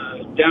in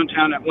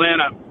downtown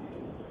Atlanta,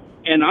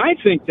 and I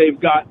think they've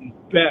gotten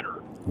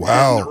better.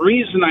 Wow. And the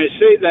reason I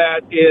say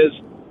that is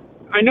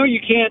I know you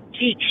can't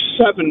teach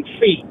 7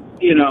 feet,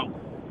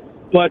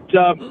 but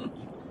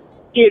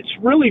it's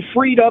really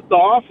freed up the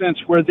offense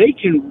where they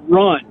can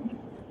run.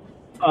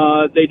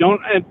 They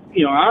don't have,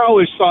 I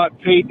always thought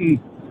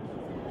Peyton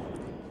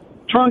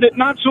turned it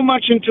not so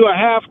much into a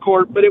half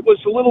court, but it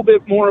was a little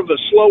bit more of a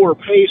slower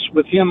pace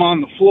with him on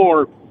the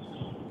floor.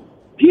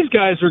 These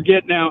guys are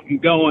getting out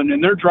and going,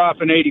 and they're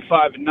dropping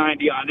 85 and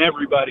 90 on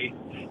everybody.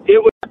 It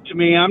was, to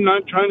me, I'm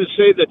not trying to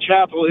say that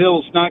Chapel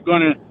Hill's not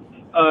going to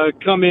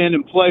come in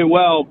and play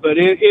well, but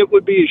it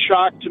would be a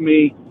shock to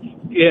me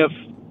if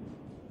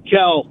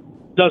Kell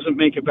doesn't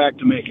make it back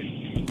to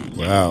Macon.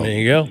 Wow. There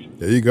you go.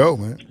 There you go,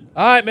 man.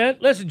 All right, man.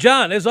 Listen,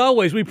 John, as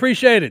always, we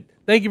appreciate it.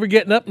 Thank you for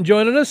getting up and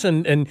joining us,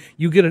 and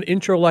you get an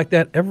intro like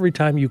that every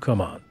time you come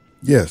on.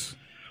 Yes.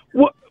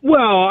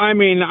 Well, I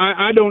mean,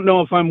 I don't know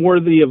if I'm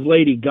worthy of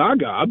Lady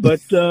Gaga, but,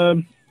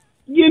 I'll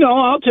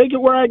take it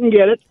where I can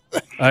get it.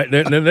 All right,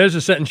 then there's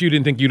a sentence you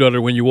didn't think you'd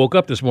utter when you woke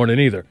up this morning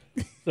either.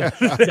 There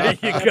you go.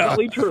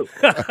 Absolutely true.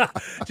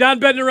 John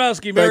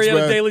Bednarowski,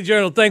 Marietta Daily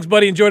Journal. Thanks,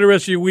 buddy. Enjoy the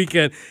rest of your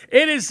weekend.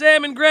 It is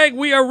Sam and Greg.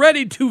 We are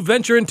ready to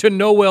venture into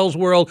Noel's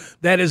world.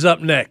 That is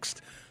up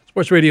next.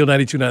 Sports Radio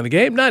 92.9 The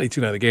Game,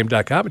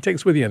 92.9thegame.com, and take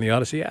us with you on the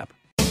Odyssey app.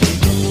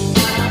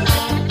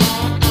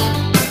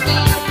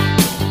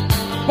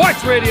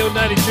 Sports Radio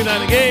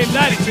 92.9 The Game,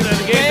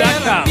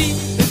 92.9thegame.com.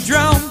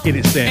 It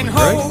is Sam and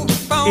Greg.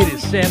 It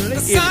is Saturday. It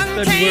is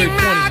February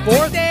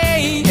 24th.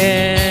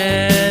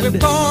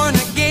 And John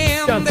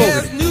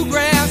Fogarty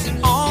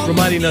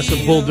reminding us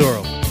of Bull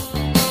Durham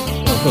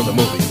from the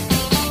movie.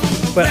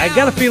 But I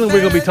got a feeling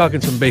we're going to be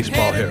talking some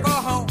baseball here.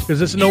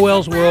 Because it's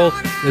Noel's world.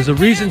 There's a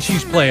reason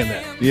she's playing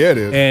that. Yeah, it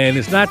is. And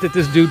it's not that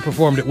this dude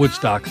performed at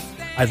Woodstock.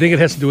 I think it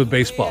has to do with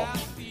baseball.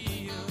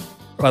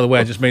 By the way,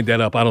 I just made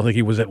that up. I don't think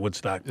he was at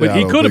Woodstock. But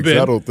he could have been.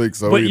 I don't think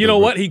so But either, you know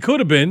what? He could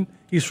have been.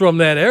 He's from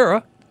that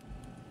era.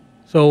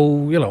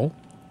 So,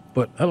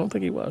 but I don't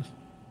think he was.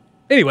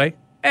 Anyway,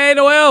 hey,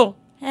 Noel.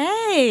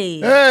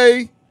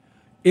 Hey.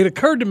 It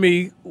occurred to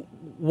me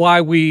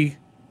why we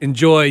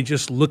enjoy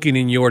just looking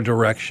in your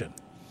direction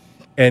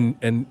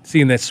and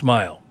seeing that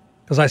smile.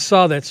 Because I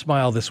saw that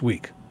smile this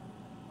week.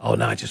 Oh,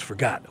 no, I just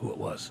forgot who it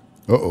was.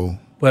 Uh-oh.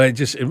 But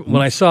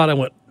when I saw it, I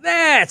went,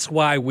 that's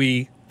why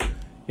we,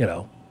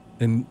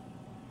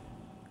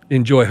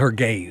 enjoy her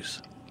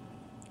gaze.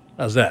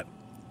 How's that?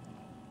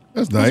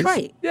 That's nice. That's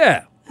right.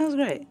 Yeah. That was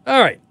great.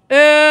 All right.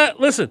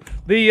 Listen,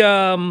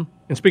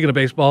 and speaking of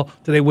baseball,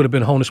 today would have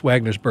been Honus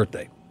Wagner's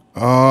birthday.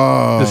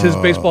 Is his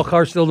baseball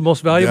card still the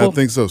most valuable? Yeah, I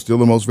think so. Still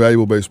the most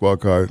valuable baseball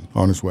card,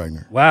 Honus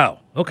Wagner. Wow.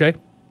 Okay.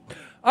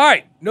 All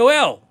right.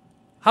 Noel,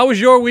 how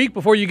was your week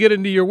before you get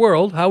into your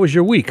world? How was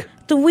your week?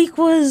 The week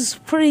was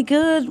pretty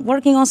good.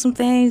 Working on some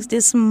things,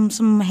 did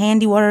some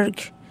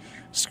handiwork,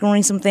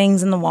 screwing some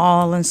things in the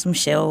wall and some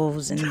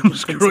shelves and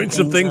screwing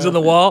some things in the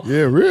wall.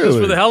 Yeah, really. Just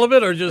for the hell of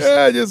it, or just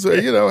hey,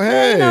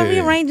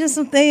 rearranging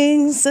some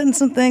things, setting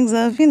some things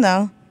up.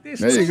 There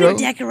you go.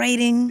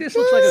 Decorating. This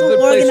looks like a good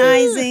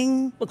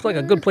organizing. Looks like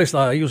a good place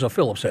to use a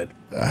Phillips head.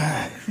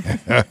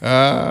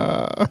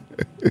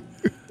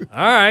 All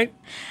right.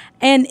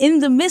 And in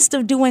the midst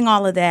of doing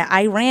all of that,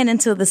 I ran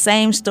into the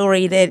same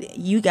story that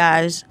you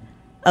guys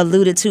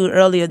alluded to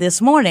earlier this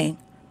morning.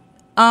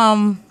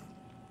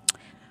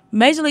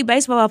 Major League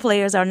Baseball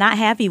players are not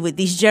happy with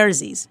these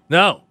jerseys.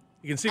 No.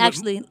 You can see.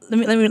 Actually, let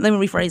me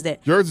rephrase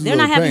that. Jerseys They're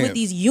not happy with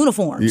these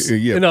uniforms.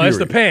 Yeah, no, it's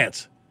the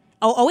pants.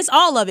 Oh, it's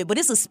all of it, but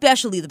it's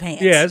especially the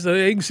pants. Yeah,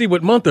 you can see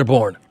what month they're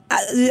born.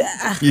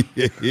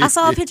 I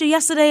saw a picture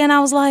yesterday, and I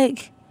was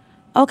like,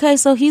 okay,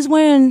 so he's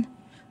wearing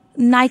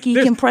Nike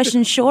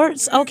compression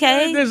shorts.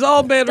 Okay, there's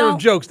all manner of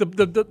jokes.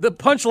 The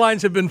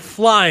punchlines have been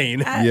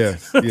flying.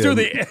 Through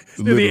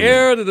the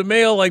air to the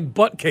mail like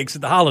butt cakes at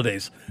the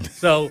holidays.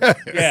 So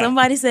yeah.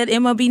 Somebody said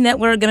MLB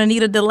Network gonna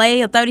need a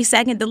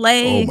 30-second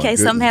delay in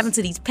case something happens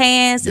to these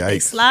pants if they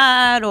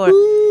slide or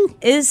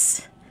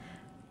it's.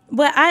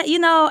 But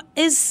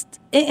it's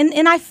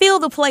and I feel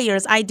the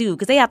players. I do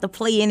because they have to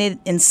play in it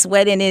and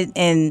sweat in it.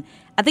 And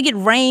I think it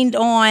rained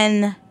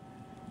on.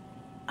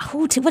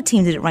 What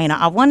team did it rain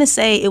on? I want to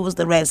say it was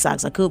the Red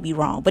Sox. I could be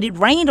wrong. But it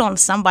rained on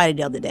somebody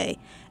the other day.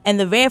 And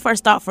the very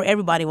first thought for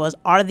everybody was,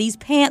 are these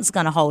pants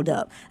going to hold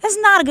up? That's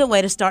not a good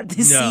way to start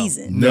this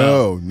season.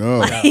 No.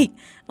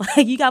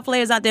 Like you got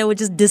players out there with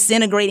just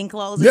disintegrating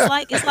clothes.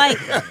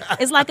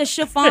 It's like a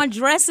chiffon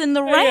dress in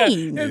the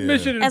rain. Yeah.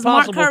 Mission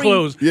Impossible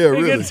clothes. Yeah,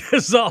 really.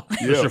 Dissolve.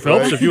 Mr.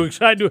 Phelps, if you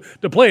excited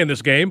to play in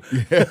this game,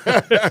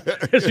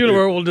 this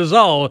universe will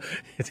dissolve.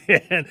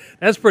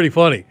 That's pretty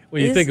funny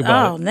when you think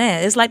about it. Oh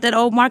man, it's like that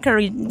old Mark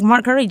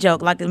Curry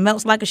joke. Like it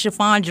melts like a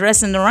chiffon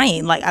dress in the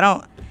rain. Like I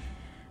don't.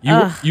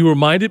 You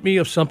reminded me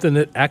of something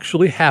that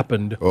actually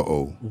happened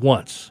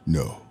once.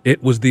 No.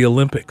 It was the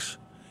Olympics.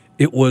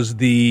 It was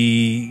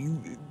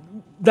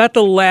not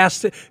the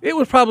last, it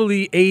was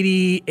probably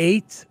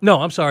 88. No,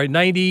 I'm sorry,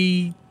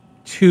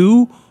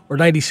 92 or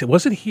 96.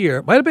 Was it here?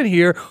 It might have been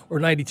here or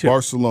 92.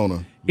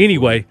 Barcelona.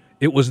 Anyway,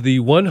 it was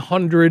the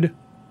 100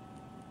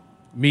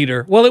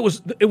 meter. Well, it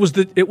was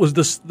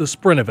the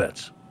sprint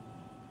events.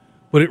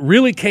 But it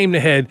really came to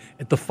head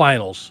at the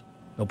finals,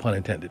 no pun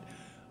intended,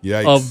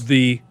 of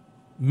the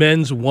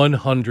men's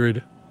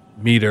 100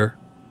 meter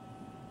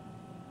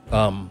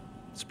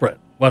sprint.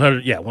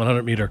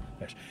 100 meter.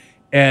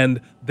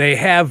 And they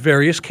have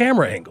various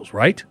camera angles,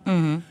 right?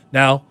 Mm-hmm.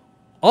 Now,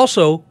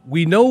 also,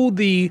 we know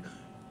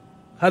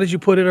how did you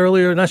put it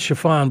earlier? Not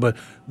chiffon, but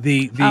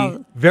the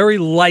very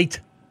light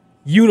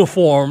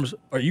uniforms.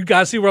 Or you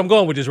guys see where I'm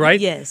going with this, right?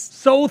 Yes.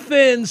 So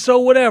thin, so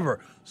whatever.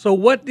 So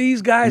what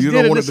these guys did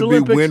in this Olympics. You don't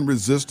want it to be wind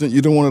resistant.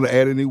 You don't want it to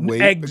add any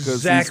weight.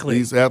 Exactly.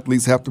 Because these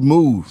athletes have to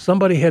move.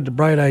 Somebody had the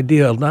bright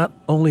idea of not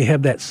only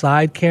have that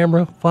side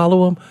camera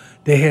follow them,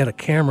 they had a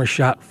camera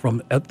shot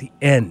from at the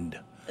end.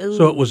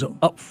 So it was an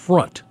up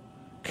front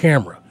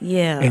camera.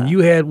 Yeah. And you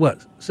had,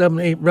 7,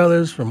 8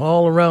 brothers from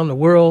all around the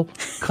world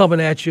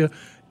coming at you.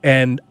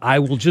 And I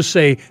will just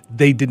say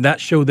they did not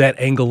show that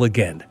angle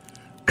again.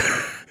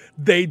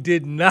 They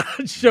did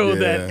not show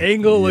that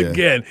angle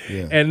again.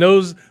 Yeah. And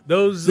those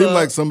seemed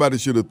like somebody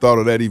should have thought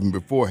of that even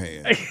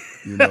beforehand.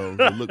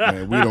 Look,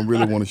 man, we don't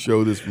really want to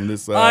show this from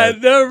this side. I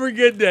never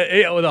forget that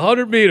with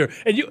 100-meter.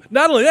 And you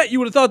not only that, you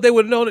would have thought they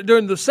would have known it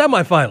during the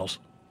semifinals.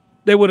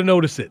 They would have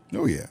noticed it.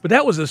 Oh yeah. But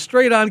that was a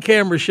straight on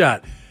camera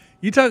shot.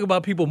 You talk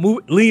about people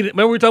leaning.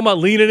 Remember we were talking about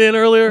leaning in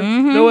earlier,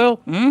 Noel?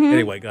 Mm-hmm.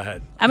 Anyway, go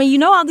ahead. I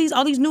mean, all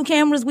these new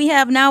cameras we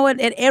have now at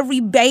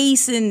every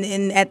base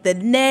and at the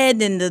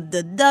net and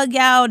the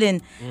dugout,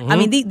 and I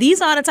mean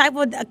these are the type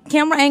of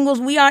camera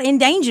angles we are in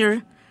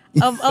danger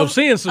of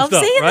seeing some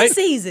stuff, right? This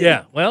season.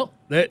 Yeah, well,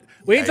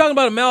 we ain't talking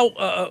about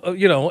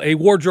a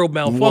wardrobe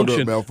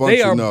malfunction.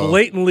 They are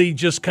blatantly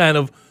just kind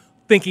of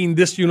thinking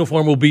this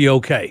uniform will be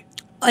okay.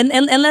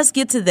 And let's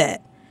get to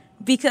that,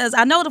 because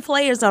I know the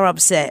players are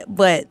upset,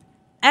 but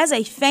as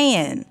a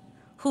fan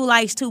who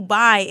likes to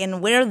buy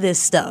and wear this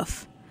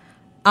stuff,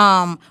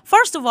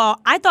 first of all,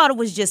 I thought it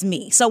was just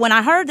me. So when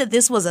I heard that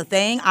this was a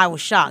thing, I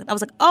was shocked. I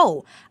was like,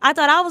 oh, I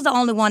thought I was the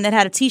only one that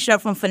had a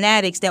T-shirt from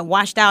Fanatics that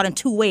washed out in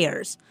 2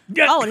 wears.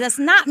 Yeah. Oh, that's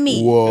not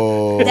me.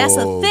 Whoa. That's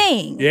a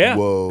thing. Yeah.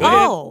 Whoa.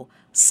 Oh,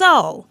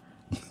 so...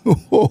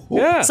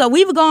 yeah. So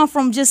we've gone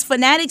from just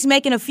Fanatics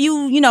making a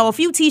few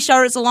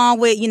T-shirts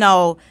along with,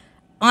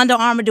 Under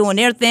Armour doing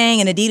their thing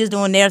and Adidas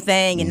doing their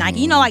thing and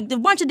Nike, like a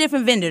bunch of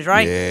different vendors,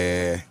 right?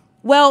 Yeah.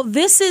 Well,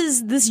 this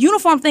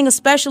uniform thing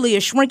especially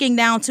is shrinking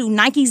down to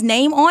Nike's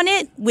name on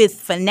it with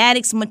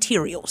Fanatics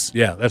materials.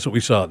 Yeah, that's what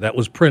we saw. That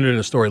was printed in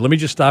a story. Let me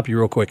just stop you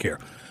real quick here.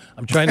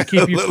 I'm trying to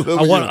keep you.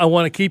 I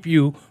want to keep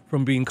you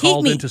from being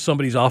called into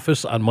somebody's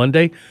office on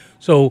Monday.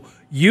 So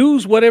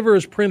use whatever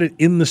is printed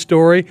in the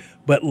story,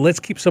 but let's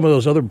keep some of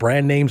those other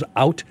brand names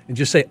out and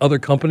just say other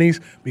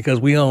companies, because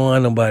we don't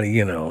want nobody,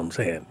 you know what I'm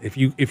saying.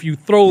 If you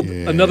throw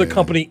another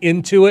company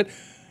into it,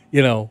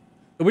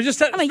 we're just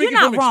you're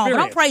not wrong, but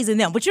I'm praising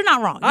them, but you're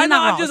not wrong. You're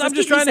not wrong. I'm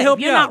just trying to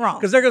help you out. You're not wrong.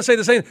 Because they're going to say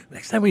the same.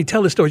 Next time when you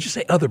tell the story, just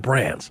say other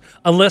brands,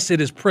 unless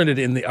it is printed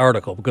in the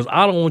article, because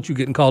I don't want you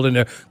getting called in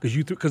there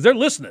because they're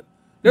listening.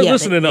 They're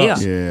listening to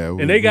us. Yeah,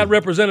 and they got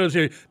representatives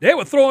here. They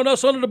were throwing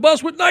us under the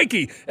bus with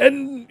Nike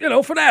and,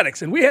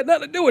 Fanatics, and we had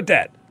nothing to do with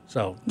that.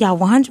 So y'all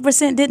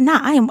 100% did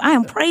not. I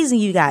am praising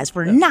you guys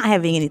for not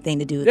having anything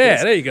to do with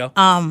this. Yeah, there you go.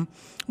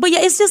 But yeah,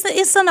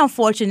 it's an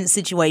unfortunate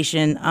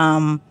situation.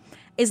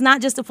 It's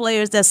not just the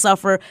players that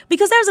suffer,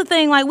 because there's a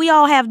thing, like we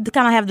all have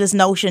this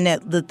notion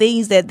that the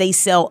things that they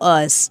sell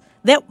us,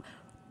 that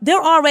they're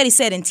already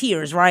set in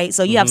tiers, right?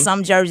 So you have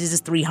some jerseys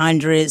is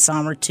 300,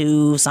 some are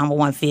 2, some are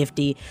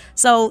 150.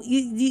 So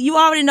you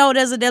already know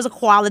there's a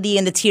quality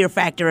in the tier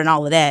factor and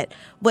all of that.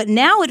 But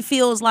now it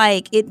feels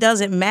like it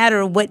doesn't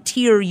matter what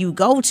tier you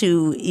go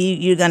to,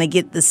 you're going to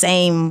get the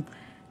same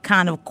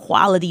kind of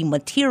quality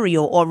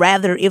material. Or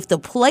rather, if the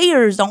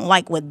players don't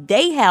like what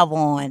they have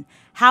on,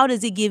 how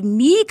does it give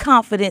me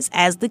confidence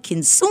as the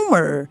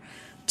consumer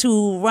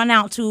to run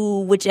out to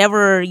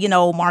whichever,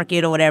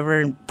 market or whatever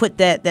and put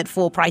that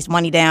full price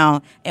money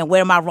down and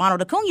wear my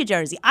Ronald Acuna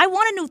jersey? I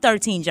want a new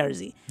 13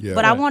 jersey,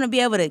 but I want to be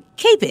able to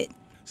keep it.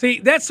 See,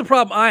 that's the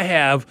problem I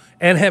have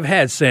and have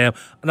had, Sam.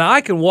 Now, I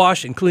can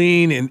wash and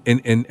clean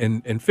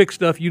and fix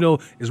stuff,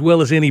 as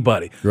well as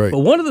anybody. Right. But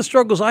one of the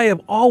struggles I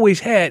have always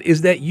had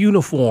is that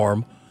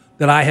uniform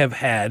that I have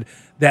had,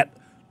 that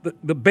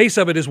the base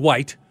of it is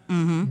white.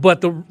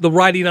 But the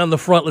writing on the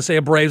front, let's say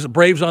a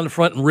Braves on the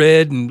front in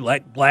red and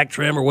like black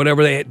trim or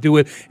whatever they do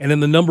it, and then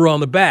the number on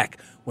the back.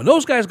 When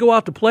those guys go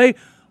out to play,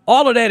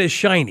 all of that is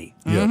shiny.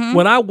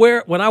 When I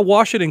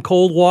wash it in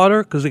cold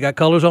water, because they got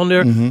colors on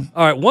there,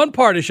 all right, one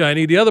part is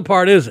shiny, the other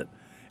part isn't.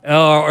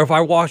 Or if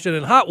I wash it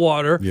in hot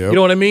water, you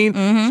know what I mean?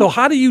 So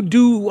how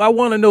I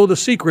want to know the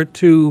secret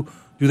to,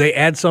 do they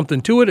add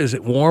something to it? Is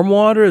it warm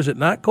water? Is it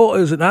not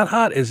cold? Is it not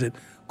hot? Is it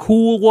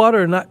cool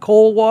water and not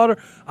cold water?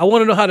 I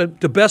want to know how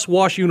to best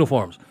wash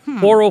uniforms.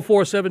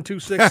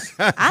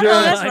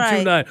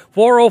 404-726-0929.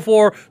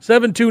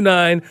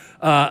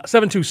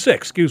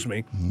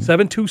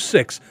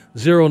 404-726,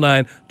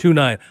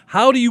 726-0929.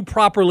 How do you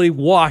properly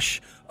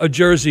wash a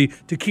jersey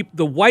to keep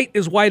the white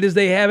as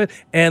they have it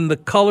and the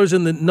colors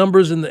and the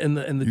numbers and the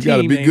team? You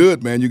got to be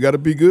good, man. You got to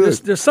be good.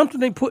 There's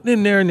something they putting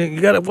in there, and you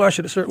got to wash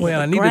it a certain way.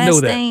 I need to know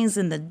that. Grass stains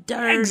and the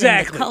dirt,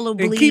 exactly, and the color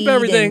bleed, and keep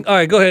everything. All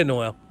right, go ahead,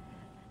 Noel.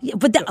 Yeah,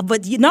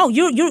 but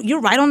you're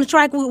right on the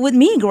track with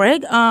me,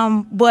 Greg.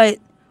 But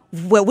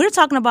we're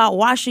talking about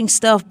washing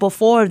stuff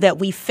before that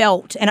we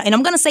felt, and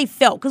I'm going to say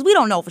felt because we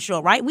don't know for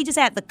sure, right? We just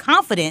had the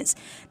confidence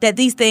that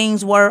these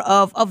things were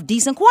of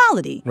decent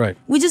quality. Right.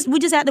 We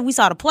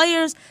saw the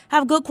players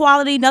have good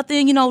quality,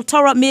 nothing,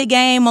 tore up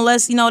mid-game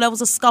unless, there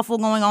was a scuffle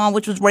going on,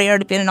 which was rare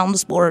depending on the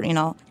sport,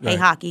 right.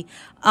 Hockey.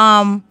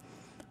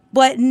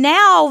 But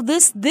now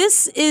this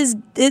is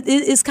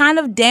kind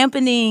of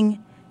dampening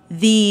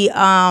the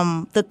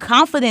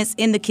confidence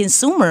in the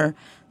consumer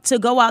to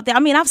go out there. I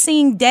mean, I've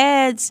seen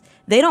dads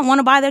they don't want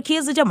to buy their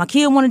kids a jersey. My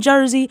kid want a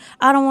jersey.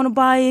 I don't want to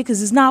buy it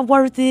because it's not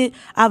worth it.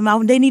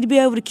 They need to be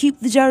able to keep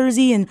the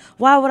jersey, and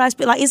why would I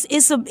spend? Like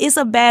it's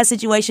a bad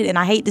situation, and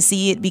I hate to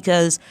see it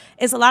because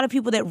it's a lot of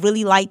people that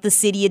really like the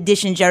City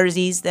Edition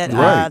jerseys that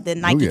that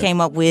Nike came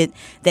up with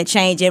that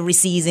change every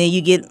season.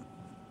 You get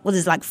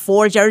like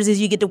 4 jerseys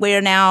you get to wear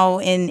now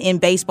in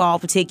baseball in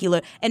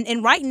particular,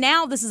 and right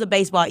now this is a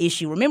baseball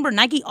issue. Remember,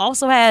 Nike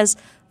also has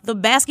the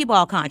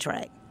basketball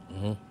contract.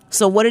 Mm-hmm.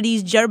 So what are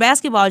these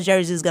basketball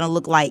jerseys going to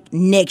look like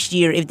next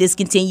year if this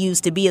continues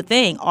to be a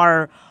thing?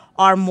 Are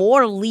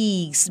more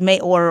leagues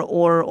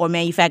or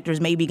manufacturers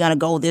maybe going to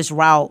go this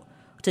route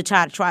to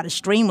try to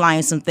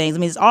streamline some things? I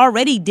mean, it's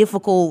already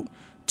difficult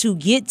to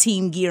get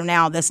team gear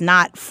now that's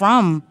not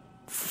from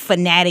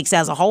Fanatics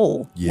as a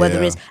whole. Yeah.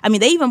 Whether it's, I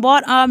mean, they even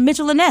bought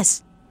Mitchell &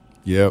 Ness.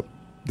 Yep.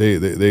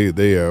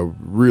 They are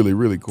really,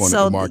 really cornered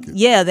the market.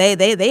 Yeah,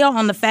 they are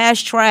on the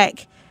fast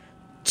track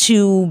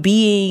to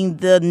being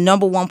the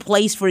number one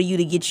place for you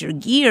to get your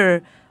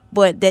gear,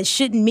 but that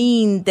shouldn't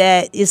mean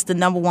that it's the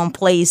number one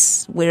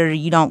place where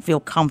you don't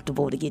feel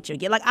comfortable to get your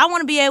gear. Like, I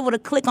want to be able to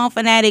click on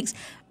Fanatics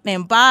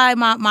and buy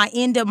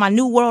my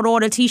New World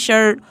Order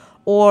T-shirt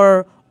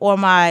or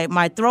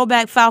my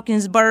throwback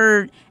Falcons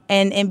bird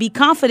and be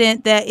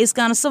confident that it's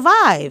going to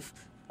survive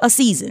a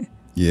season.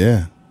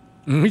 Yeah.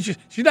 Mm-hmm.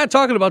 She's not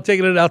talking about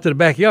taking it out to the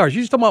backyard.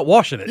 She's talking about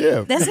washing it.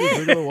 Yeah, that's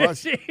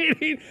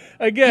it.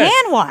 Again,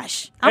 hand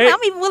wash. I'm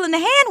even willing to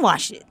hand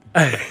wash it.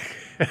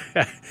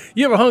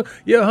 You ever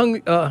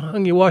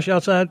hung your wash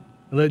outside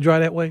and let it dry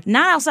that way?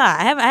 Not outside.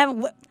 I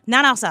haven't.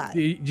 Not outside.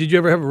 Did you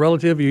ever have a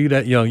relative? Or you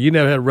that young? You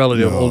never had a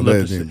relative old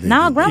enough to sit?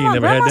 No,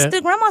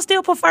 grandma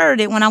still preferred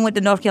it when I went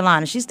to North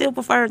Carolina. She still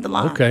preferred the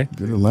line. Okay,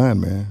 good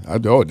line, man. I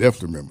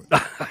definitely remember.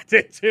 I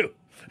did too.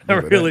 I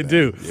really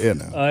do. Yeah,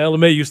 no.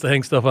 LMA used to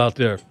hang stuff out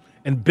there.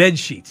 And bed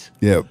sheets.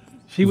 Yeah.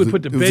 She would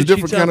put the bed sheets out there. It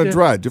was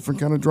a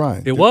different kind of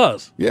dry. It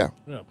was. Yeah.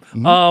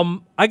 Mm-hmm.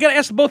 I got to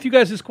ask both you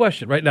guys this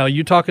question right now.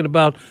 You're talking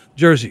about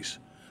jerseys.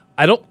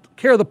 I don't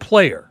care the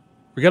player.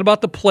 Forget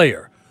about the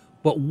player.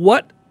 But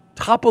what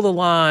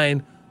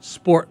top-of-the-line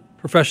sport,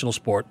 professional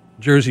sport,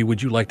 jersey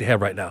would you like to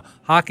have right now?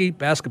 Hockey,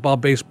 basketball,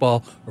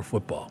 baseball, or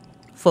football?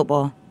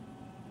 Football.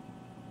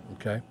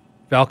 Okay.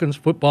 Falcons,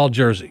 football,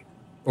 jersey.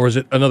 Or is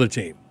it another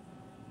team?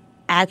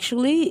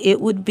 Actually, it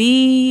would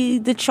be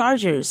the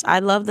Chargers. I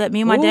love that.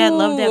 Me and my dad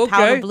loved that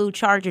powder blue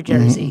Charger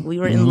jersey. Mm-hmm. We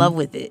were in love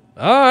with it.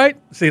 All right.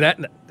 See that?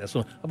 That's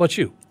what. How about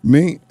you?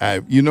 Me?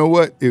 You know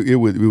what? It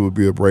would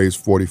be a Braves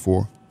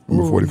 44.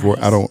 Number 44.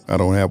 Nice. I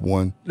don't have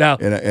one. Now,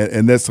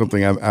 and that's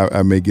something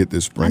I may get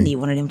this spring. I need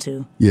one of them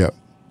too. Yep.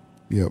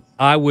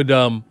 I would.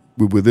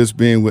 With this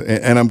being,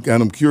 and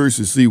I'm curious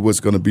to see what's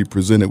going to be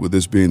presented with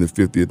this being the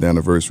 50th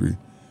anniversary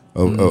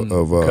of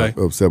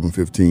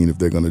 7/15. If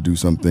they're going to do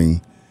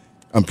something.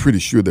 I'm pretty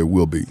sure there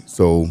will be.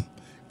 So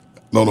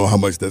I don't know how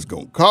much that's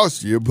going to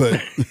cost you,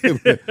 but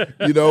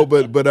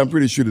but I'm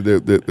pretty sure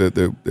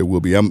that there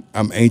will be. I'm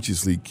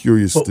anxiously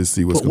curious to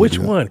see what's going to be. Which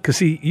one?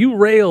 Because you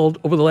railed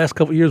over the last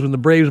couple of years when the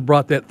Braves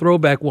brought that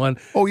throwback one.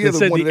 Oh yeah,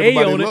 the one that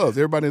everybody loves.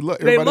 Everybody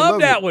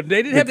loved that one.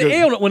 They didn't have the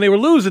A on it when they were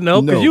losing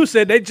though, because you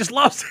said they just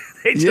lost.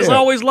 They just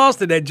always lost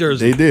in that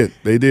jersey.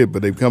 They did,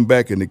 but they've come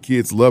back and the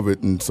kids love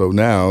it, and so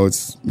now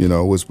it's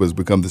it's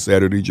become the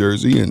Saturday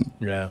jersey, and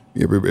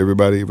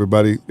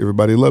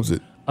everybody loves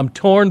it. I'm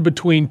torn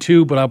between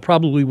two, but I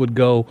probably would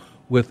go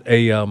with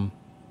a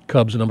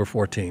Cubs number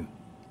 14.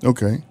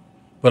 Okay.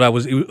 But it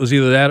was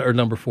either that or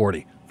number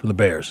 40 from the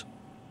Bears.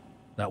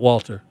 Not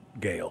Walter,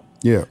 Gale.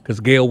 Yeah. Because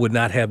Gale would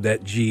not have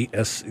that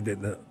GS,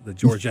 the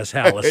George S.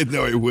 Hallis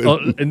no, he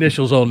wouldn't.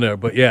 Initials on there.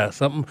 But yeah,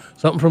 something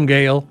from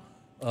Gale.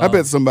 I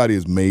bet somebody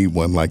has made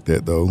one like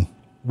that though.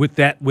 With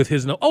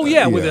his no. Oh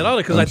yeah, with that on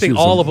it, because I think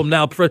all of them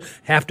now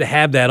have to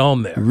have that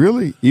on there.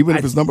 Really? Even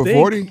if it's number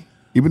 40?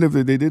 Even if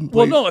they didn't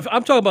play? Well, no, if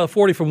I'm talking about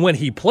 40 from when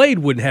he played,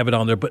 wouldn't have it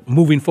on there. But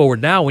moving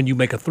forward now, when you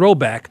make a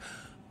throwback,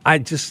 I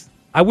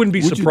wouldn't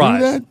be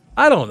surprised. You do that?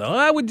 I don't know.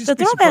 I would just the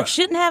be throwback surprised.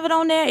 shouldn't have it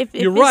on there if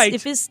You're it's, right.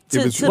 If it's to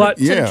the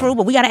truth.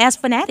 But we got to ask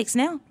Fanatics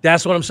now.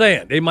 That's what I'm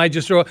saying. They might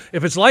just throw.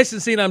 If it's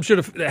licensing, I'm sure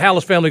the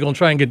Hallis family going to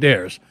try and get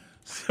theirs.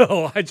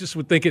 So I just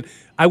would think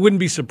I wouldn't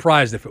be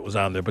surprised if it was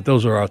on there. But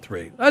those are our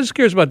three. I was just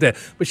curious about that.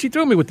 But she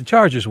threw me with the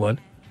Chargers one.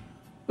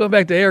 Going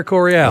back to Air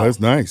Coryell. Oh, that's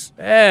nice.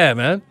 Yeah,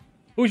 man.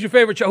 Who's your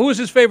favorite? Who is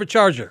his favorite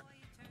Charger?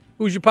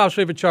 Who's your pop's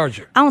favorite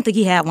Charger? I don't think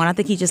he had one. I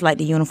think he just liked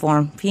the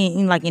uniform. He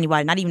ain't like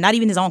anybody. Not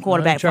even his own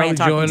quarterback. Charlie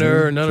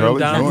Joyner, none of them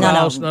down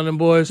House, none of them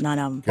boys. None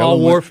of them. Paul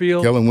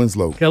Warfield, Kellen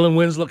Winslow.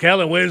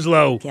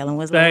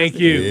 Thank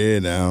you. Yeah,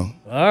 now.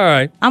 All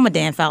right. I'm a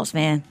Dan Fouts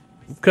fan.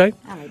 Okay.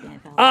 I like Dan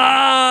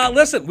Fouts.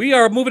 Listen, we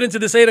are moving into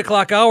this 8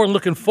 o'clock hour and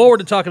looking forward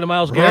to talking to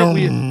Myles Garrett.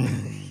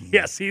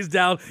 Yes, he's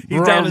down.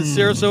 He's down in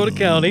Sarasota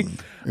County.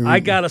 I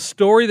got a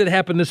story that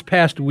happened this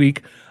past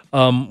week.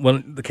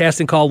 When the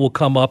casting call will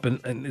come up,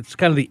 and it's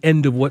kind of the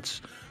end of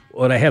what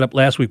I had up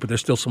last week, but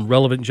there's still some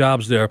relevant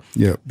jobs there.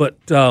 Yeah. But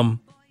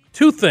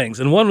two things,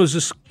 and one was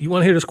this. You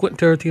want to hear this Quentin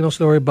Tarantino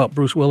story about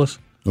Bruce Willis?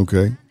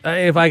 Okay.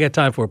 If I got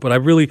time for it, but I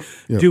really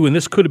do, and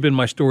this could have been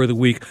my story of the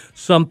week.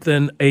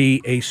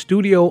 A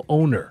studio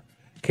owner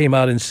came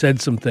out and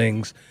said some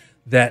things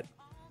that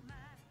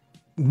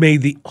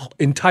made the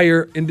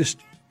entire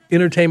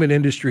entertainment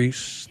industry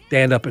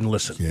stand up and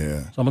listen.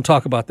 Yeah. So I'm going to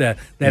talk about that.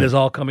 That is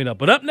all coming up.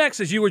 But up next,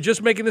 as you were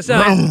just making this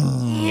out.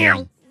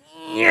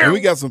 And we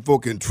got some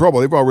folk in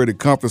trouble. They've already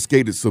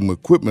confiscated some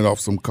equipment off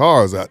some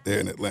cars out there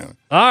in Atlanta.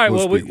 All right,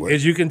 well,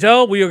 as you can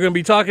tell, we are going to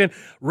be talking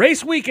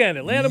race weekend,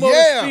 Atlanta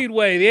Motor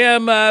Speedway. The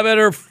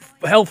Better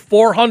Health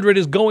 400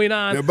 is going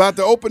on. They're about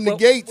to open the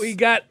gates. We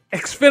got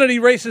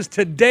Xfinity races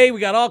today.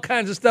 We got all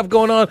kinds of stuff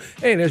going on.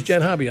 Hey, there's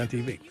Jen Hobby on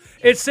TV.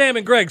 It's Sam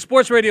and Greg,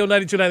 Sports Radio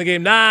 92.9 The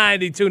Game,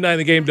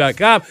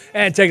 92.9thegame.com,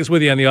 and take us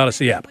with you on the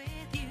Odyssey app.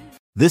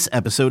 This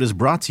episode is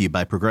brought to you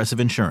by Progressive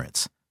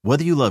Insurance.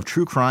 Whether you love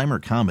true crime or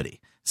comedy,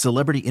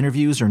 celebrity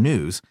interviews or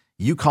news,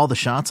 you call the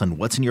shots on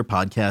what's in your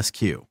podcast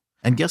queue.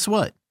 And guess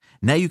what?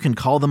 Now you can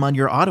call them on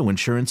your auto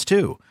insurance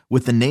too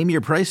with the Name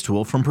Your Price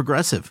tool from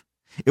Progressive.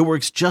 It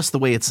works just the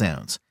way it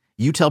sounds.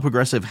 You tell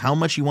Progressive how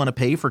much you want to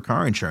pay for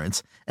car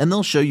insurance, and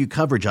they'll show you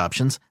coverage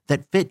options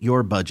that fit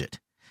your budget.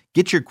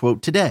 Get your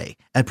quote today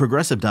at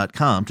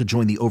Progressive.com to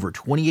join the over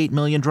 28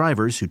 million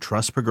drivers who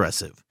trust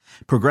Progressive.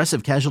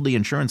 Progressive Casualty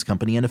Insurance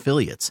Company and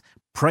Affiliates.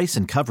 Price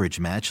and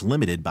coverage match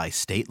limited by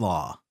state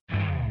law.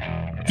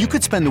 You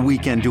could spend the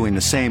weekend doing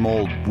the same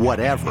old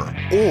whatever,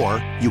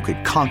 or you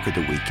could conquer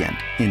the weekend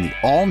in the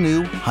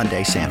all-new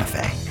Hyundai Santa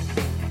Fe.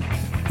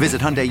 Visit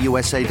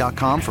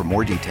HyundaiUSA.com for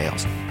more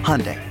details.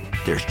 Hyundai,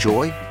 there's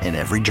joy in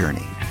every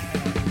journey.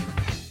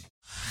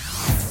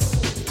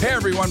 Hey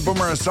everyone,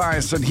 Boomer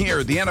Esiason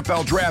here. The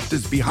NFL Draft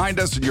is behind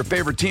us and your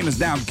favorite team is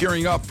now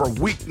gearing up for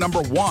week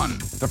number 1.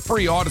 The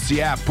free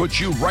Odyssey app puts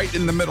you right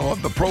in the middle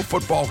of the pro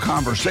football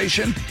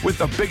conversation with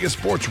the biggest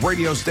sports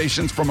radio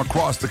stations from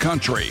across the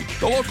country.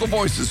 The local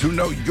voices who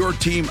know your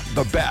team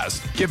the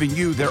best, giving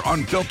you their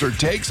unfiltered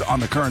takes on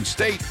the current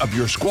state of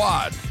your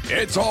squad.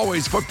 It's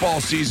always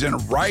football season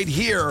right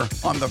here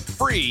on the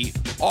free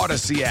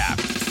Odyssey app.